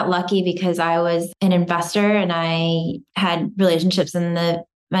 I got lucky because I was an investor and I had relationships in the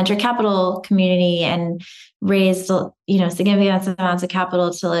venture capital community and raised, significant amounts of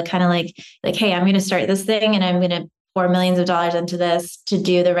capital to kind of like, hey, I'm going to start this thing and I'm going to pour millions of dollars into this to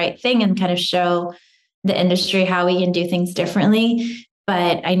do the right thing and kind of show the industry how we can do things differently.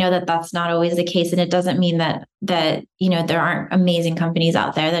 But I know that that's not always the case. And it doesn't mean that there aren't amazing companies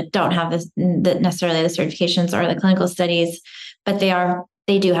out there that don't have necessarily the certifications or the clinical studies, but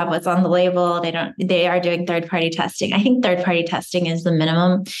they do have what's on the label. They are doing third-party testing. I think third-party testing is the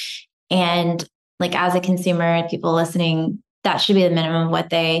minimum. And like as a consumer and people listening, that should be the minimum of what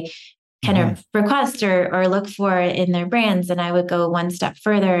they kind of request or look for in their brands. And I would go one step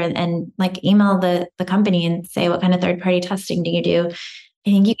further and like email the company and say, what kind of third-party testing do you do? I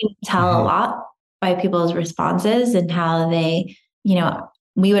think you can tell a lot by people's responses and how they,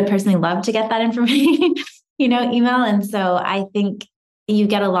 we would personally love to get that information, email. And so I think you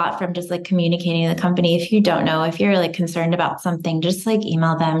get a lot from just like communicating to the company. If you don't know, if you're like concerned about something, just like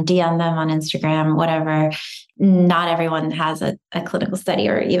email them, DM them on Instagram, whatever. Not everyone has a clinical study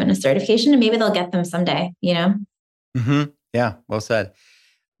or even a certification, and maybe they'll get them someday, Yeah, well said.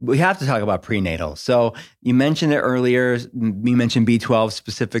 We have to talk about prenatal. So you mentioned it earlier. You mentioned B12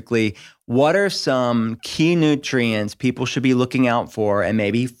 specifically. What are some key nutrients people should be looking out for, and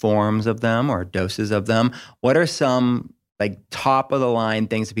maybe forms of them or doses of them? What are some like top of the line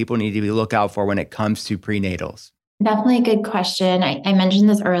things that people need to be look out for when it comes to prenatals? Definitely a good question. I mentioned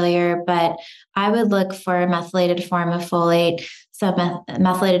this earlier, but I would look for a methylated form of folate. So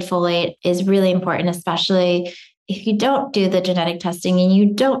methylated folate is really important, especially if you don't do the genetic testing and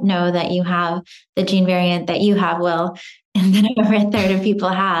you don't know that you have the gene variant that you have, Will, and then over a third of people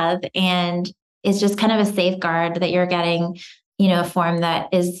have. And it's just kind of a safeguard that you're getting, a form that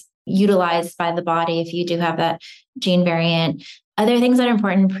is utilized by the body if you do have that gene variant. Other things that are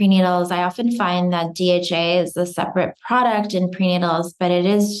important in prenatals, I often find that DHA is a separate product in prenatals, but it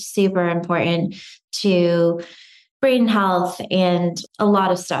is super important to brain health and a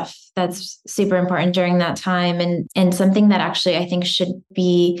lot of stuff that's super important during that time. And something that actually I think should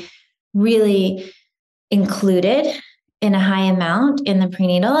be really included in a high amount in the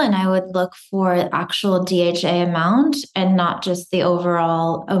prenatal. And I would look for actual DHA amount and not just the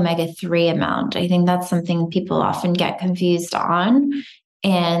overall omega-3 amount. I think that's something people often get confused on.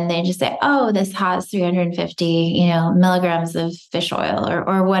 And they just say, oh, this has 350, milligrams of fish oil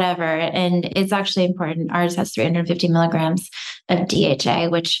or whatever. And it's actually important. Ours has 350 milligrams of DHA,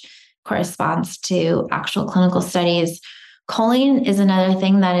 which corresponds to actual clinical studies. Choline is another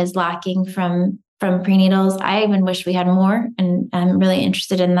thing that is lacking from prenatals. I even wish we had more, and I'm really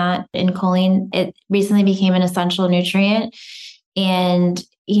interested in that. In choline, it recently became an essential nutrient. And,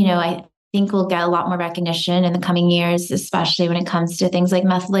 I think we'll get a lot more recognition in the coming years, especially when it comes to things like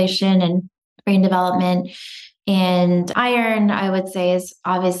methylation and brain development. And iron, I would say, is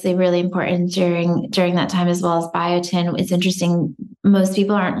obviously really important during that time, as well as biotin. It's interesting. Most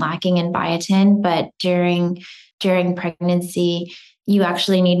people aren't lacking in biotin, but during pregnancy, you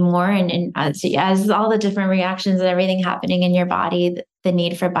actually need more. And as all the different reactions and everything happening in your body, the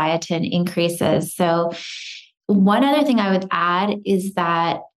need for biotin increases. So one other thing I would add is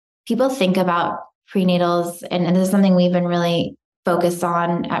that people think about prenatals, and this is something we've been really focused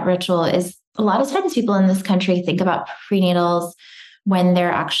on at Ritual, is a lot of times people in this country think about prenatals when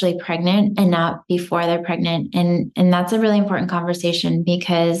they're actually pregnant and not before they're pregnant. And that's a really important conversation,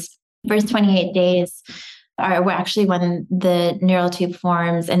 because first 28 days are actually when the neural tube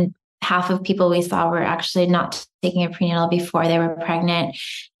forms, and half of people we saw were actually not taking a prenatal before they were pregnant.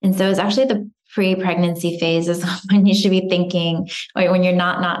 And so it's actually the pre-pregnancy phase is when you should be thinking, or when you're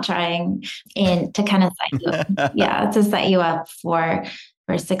not trying, and to kind of set you up, to set you up for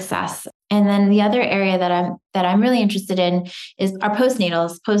success. And then the other area that I'm really interested in is our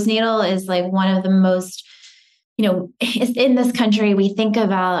postnatals. Postnatal is like one of the most, in this country, we think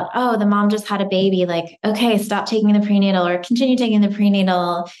about, oh, the mom just had a baby. Like, okay, stop taking the prenatal or continue taking the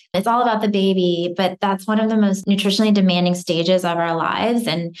prenatal. It's all about the baby, but that's one of the most nutritionally demanding stages of our lives.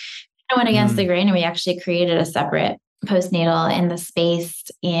 And I went against the grain, and we actually created a separate postnatal in the space.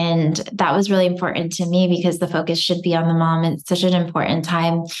 And that was really important to me because the focus should be on the mom. It's such an important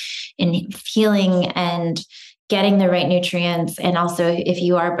time in healing and getting the right nutrients. And also, if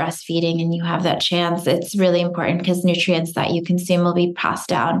you are breastfeeding and you have that chance, it's really important because nutrients that you consume will be passed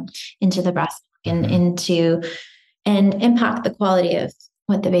down into the breast and and impact the quality of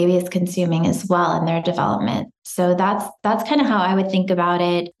what the baby is consuming as well in their development. So that's kind of how I would think about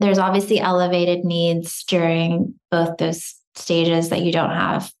it. There's obviously elevated needs during both those stages that you don't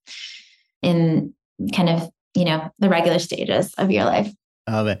have in kind of, the regular stages of your life.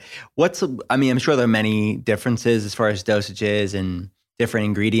 I love it. I'm sure there are many differences as far as dosages and different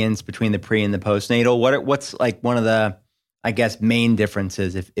ingredients between the pre and the postnatal. What's like one of the, I guess, main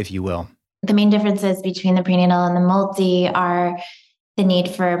differences, if you will? The main differences between the prenatal and the multi are the need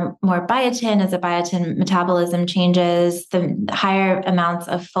for more biotin as the biotin metabolism changes, the higher amounts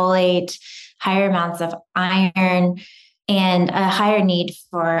of folate, higher amounts of iron, and a higher need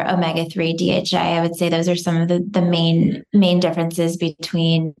for omega-3 DHA. I would say those are some of the main differences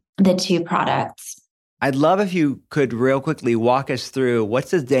between the two products. I'd love if you could real quickly walk us through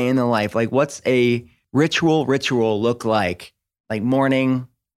what's a day in the life, like what's a ritual look like morning,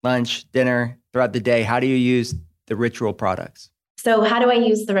 lunch, dinner, throughout the day. How do you use the ritual products? So how do I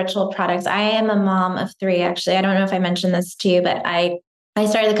use the ritual products? I am a mom of 3, actually. I don't know if I mentioned this to you, but I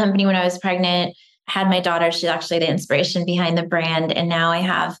started the company when I was pregnant, had my daughter. She's actually the inspiration behind the brand. And now I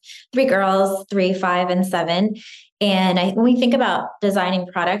have 3 girls, 3, 5, and 7. And when we think about designing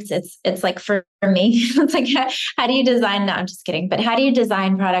products, it's like for me, it's like, how do you design? No, I'm just kidding. But how do you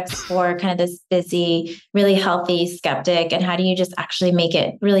design products for kind of this busy, really healthy skeptic? And how do you just actually make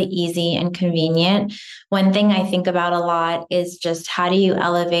it really easy and convenient? One thing I think about a lot is just how do you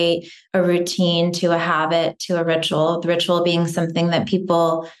elevate a routine to a habit, to a ritual, the ritual being something that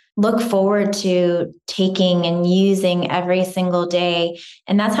people look forward to taking and using every single day.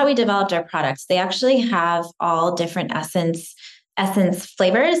 And that's how we developed our products. They actually have all different essence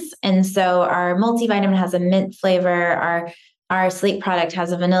flavors. And so our multivitamin has a mint flavor, our sleep product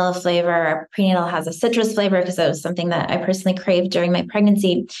has a vanilla flavor, our prenatal has a citrus flavor because that was something that I personally craved during my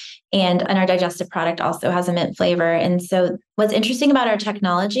pregnancy. And our digestive product also has a mint flavor. And so what's interesting about our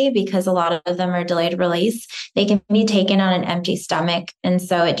technology, because a lot of them are delayed release, they can be taken on an empty stomach. And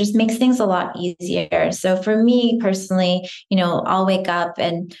so it just makes things a lot easier. So for me personally, I'll wake up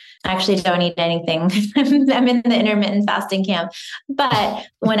and I actually don't eat anything. I'm in the intermittent fasting camp. But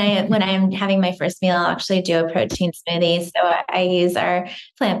when I am having my first meal, I'll actually do a protein smoothie. So I use our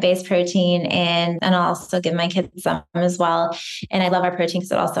plant-based protein and I'll also give my kids some as well. And I love our protein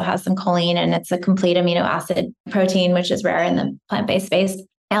because it also has some choline and it's a complete amino acid protein, which is rare in the plant-based space.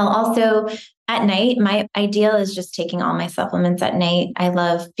 I'll also, at night, my ideal is just taking all my supplements at night. I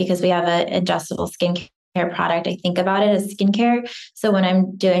love, because we have an adjustable skincare product, I think about it as skincare. So when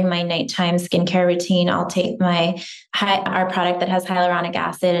I'm doing my nighttime skincare routine, I'll take our product that has hyaluronic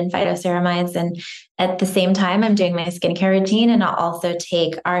acid and phytoceramides. And at the same time, I'm doing my skincare routine. And I'll also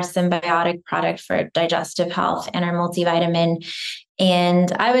take our symbiotic product for digestive health and our multivitamin.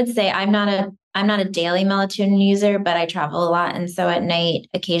 And I would say I'm not a daily melatonin user, but I travel a lot. And so at night,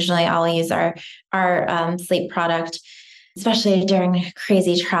 occasionally I'll use our sleep product, especially during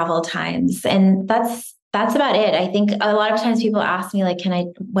crazy travel times. And that's about it. I think a lot of times people ask me,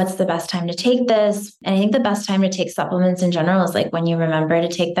 what's the best time to take this? And I think the best time to take supplements in general is when you remember to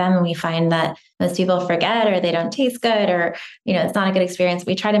take them. And we find that most people forget or they don't taste good or, it's not a good experience.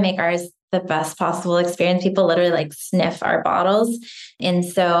 We try to make ours the best possible experience. People literally sniff our bottles. And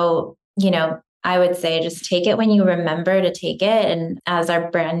so, I would say just take it when you remember to take it. And as our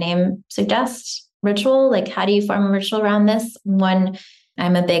brand name suggests, ritual, how do you form a ritual around this? One,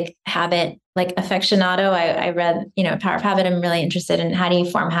 I'm a big habit aficionado. I read, Power of Habit. I'm really interested in how do you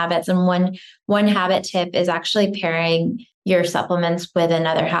form habits. And one habit tip is actually pairing your supplements with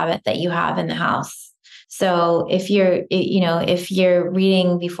another habit that you have in the house. So if you're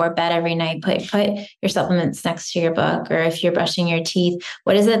reading before bed every night, put your supplements next to your book, or if you're brushing your teeth,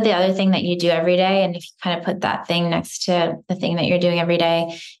 what is it, the other thing that you do every day? And if you kind of put that thing next to the thing that you're doing every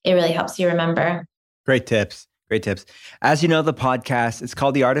day, it really helps you remember. Great tips. As you know, the podcast, it's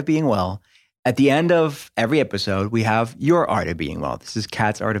called The Art of Being Well. At the end of every episode, we have your art of being well. This is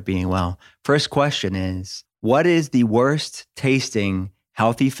Kat's art of being well. First question is, what is the worst tasting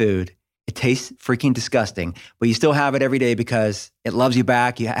healthy food? It tastes freaking disgusting, but you still have it every day because it loves you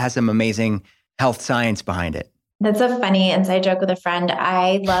back. It has some amazing health science behind it. That's a funny inside joke with a friend.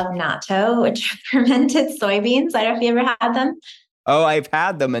 I love natto, which are fermented soybeans. I don't know if you ever had them. Oh, I've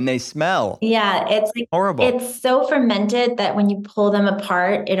had them and they smell. Yeah, it's horrible. It's so fermented that when you pull them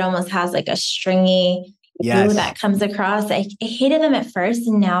apart, it almost has a stringy Yes. that comes across. I hated them at first,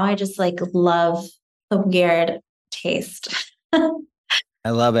 and now I just like love the weird taste. I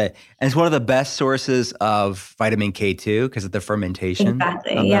love it. And it's one of the best sources of vitamin K2 because of the fermentation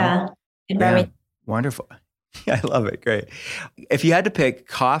Exactly. of them. Yeah. Yeah. Wonderful. I love it. Great. If you had to pick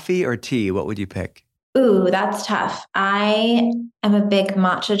coffee or tea, what would you pick? Ooh, that's tough. I am a big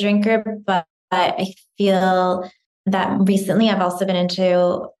matcha drinker, but I feel that recently I've also been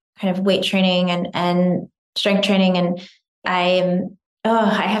into kind of weight training and strength training, and I'm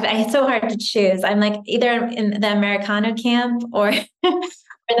it's so hard to choose. I'm like either in the Americano camp or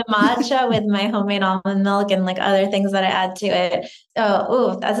or the matcha with my homemade almond milk and like other things that I add to it.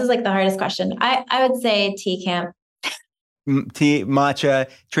 So, this is like the hardest question. I would say tea camp. Tea, matcha,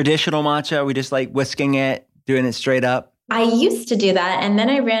 traditional matcha. We just like whisking it, doing it straight up. I used to do that. And then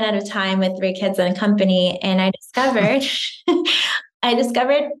I ran out of time with 3 kids and a company. And I discovered, I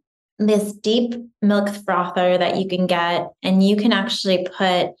discovered this deep milk frother that you can get. And you can actually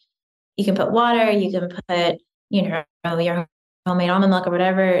you can put water, you can put, your homemade almond milk or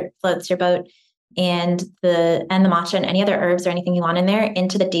whatever floats your boat, and the matcha and any other herbs or anything you want in there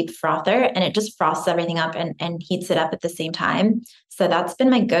into the deep frother, and it just frosts everything up and heats it up at the same time. So that's been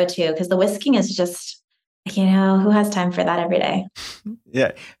my go-to, because the whisking is just, who has time for that every day?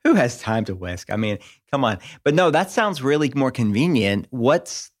 Yeah. Who has time to whisk? I mean, come on. But no, that sounds really more convenient. Do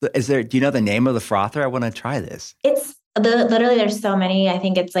you know the name of the frother? I want to try this. It's literally, there's so many. I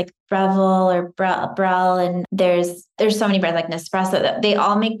think it's like Breville or Brel, and there's so many brands like Nespresso. They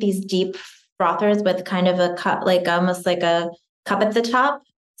all make these deep frothers with kind of a cup, like almost like a cup at the top.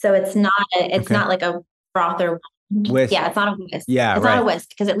 So it's not not like a frother. Whisk. Yeah, it's not a whisk. Yeah, it's right. not a whisk,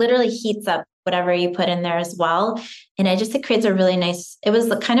 because it literally heats up whatever you put in there as well. And it creates a really nice, it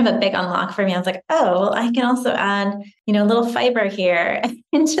was kind of a big unlock for me. I was like, oh, well, I can also add, a little fiber here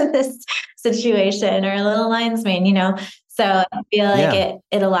into this situation, or a little lion's mane, So I feel like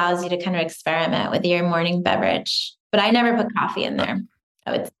it allows you to kind of experiment with your morning beverage. But I never put coffee in there.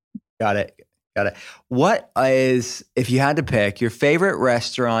 Got it. What is, if you had to pick your favorite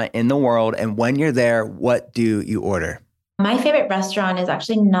restaurant in the world, and when you're there, what do you order? My favorite restaurant is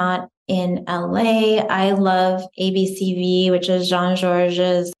actually not in LA. I love ABCV, which is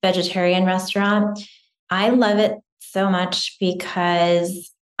Jean-Georges vegetarian restaurant. I love it so much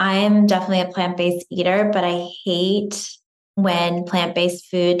because I'm definitely a plant-based eater, but I hate when plant-based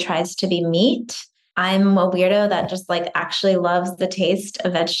food tries to be meat. I'm a weirdo that just like actually loves the taste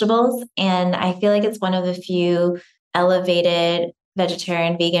of vegetables. And I feel like it's one of the few elevated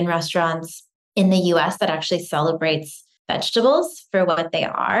vegetarian vegan restaurants in the US that actually celebrates vegetables for what they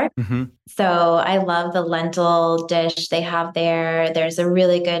are. Mm-hmm. So I love the lentil dish they have there. There's a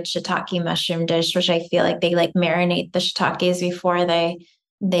really good shiitake mushroom dish, which I feel like they like marinate the shiitakes before they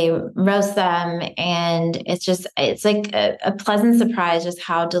roast them. And it's like a pleasant surprise just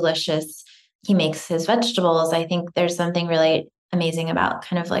how delicious he makes his vegetables. I think there's something really amazing about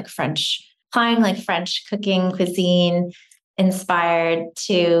kind of like applying like French cooking cuisine inspired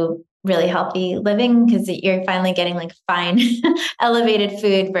to really healthy living, because you're finally getting like fine elevated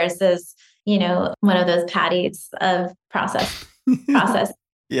food versus, one of those patties of processed.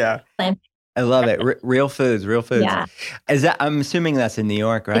 Yeah. I love it. Real foods. Yeah. I'm assuming that's in New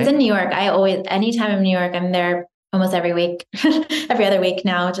York, right? It's in New York. Anytime I'm in New York, I'm there almost every week, every other week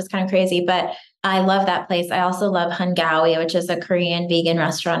now, which is kind of crazy, but I love that place. I also love Hangawi, which is a Korean vegan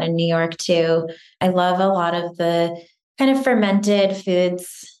restaurant in New York too. I love a lot of the kind of fermented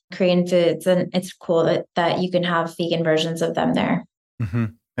foods, Korean foods, and it's cool that you can have vegan versions of them there. Mm-hmm.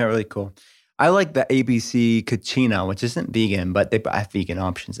 Yeah, really cool. I like the ABC Cucina, which isn't vegan, but they have vegan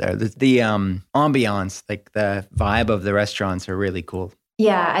options there. The ambiance, like the vibe of the restaurants, are really cool.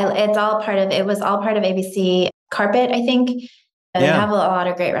 Yeah, it was all part of ABC Carpet, I think. They have a lot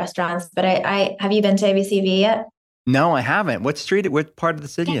of great restaurants, but I have you been to ABCV yet? No, I haven't. What part of the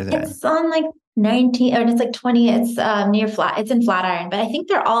city is it? It's on like 19, or it's like 20. It's it's in Flatiron, but I think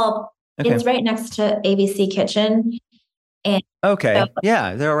they're all, it's right next to ABC Kitchen. And okay.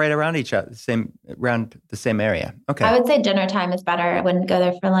 Yeah, they're right around each other, around the same area. Okay. I would say dinner time is better. I wouldn't go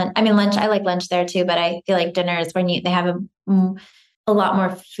there for lunch. I mean, lunch, I like lunch there too, but I feel like dinner is when they have a lot more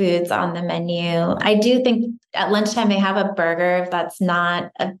foods on the menu. I do think at lunchtime they have a burger that's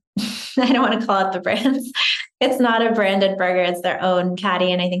not I don't want to call it the brands. It's not a branded burger. It's their own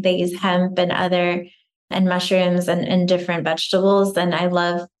patty. And I think they use hemp and mushrooms and different vegetables. And I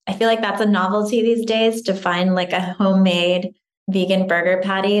feel like that's a novelty these days, to find like a homemade vegan burger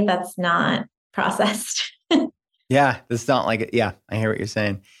patty that's not processed. Yeah, it's not like it. Yeah, I hear what you're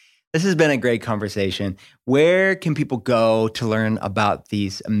saying. This has been a great conversation. Where can people go to learn about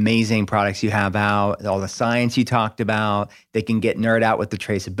these amazing products you have out, all the science you talked about? They can get nerd out with the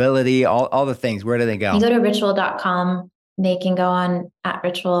traceability, all the things. Where do they go? You go to ritual.com. They can go on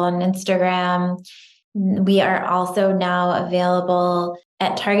 @ritual on Instagram. We are also now available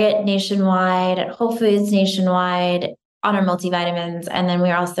at Target nationwide, at Whole Foods nationwide, on our multivitamins. And then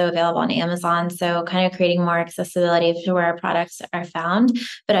we're also available on Amazon. So kind of creating more accessibility to where our products are found.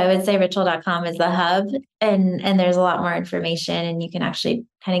 But I would say ritual.com is the hub, and there's a lot more information, and you can actually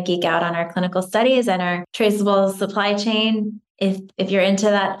kind of geek out on our clinical studies and our traceable supply chain. If you're into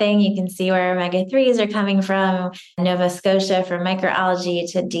that thing, you can see where omega-3s are coming from, Nova Scotia from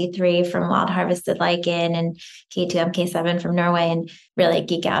microalgae to D3 from wild harvested lichen, and K2 MK7 from Norway, and really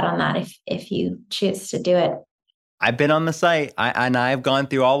geek out on that if you choose to do it. I've been on the site, and I've gone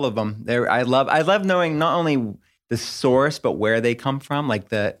through all of them. I love knowing not only the source but where they come from. I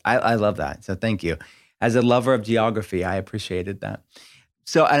love that. So thank you. As a lover of geography, I appreciated that.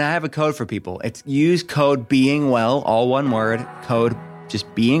 So, and I have a code for people. It's use code BEINGWELL, all one word, code just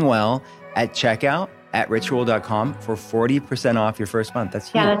BEINGWELL at checkout at ritual.com for 40% off your first month. That's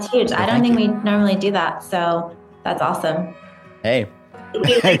huge. Yeah, that's huge. So I don't think we normally do that. So that's awesome. Hey,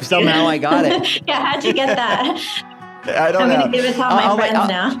 somehow I got it. Yeah, how'd you get that? I don't know. I'm going to give it to all my friends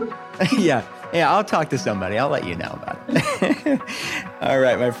now. Yeah, I'll talk to somebody. I'll let you know about it. All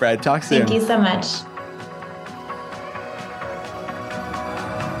right, my friend. Talk soon. Thank you so much.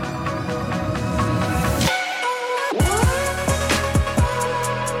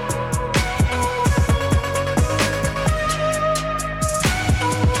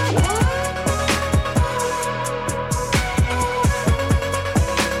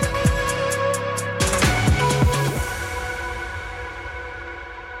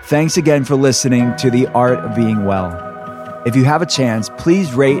 Thanks again for listening to The Art of Being Well. If you have a chance,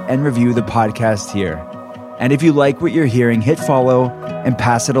 please rate and review the podcast here. And if you like what you're hearing, hit follow and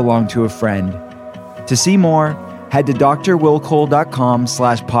pass it along to a friend. To see more, head to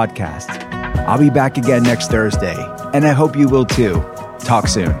drwillcole.com/podcast. I'll be back again next Thursday, and I hope you will too. Talk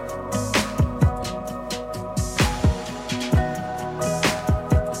soon.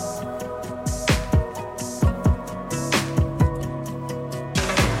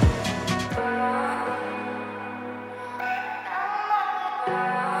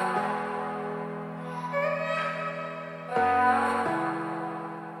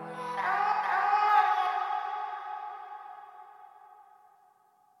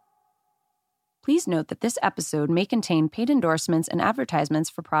 Please note that this episode may contain paid endorsements and advertisements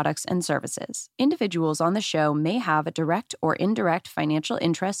for products and services. Individuals on the show may have a direct or indirect financial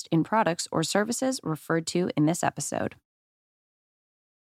interest in products or services referred to in this episode.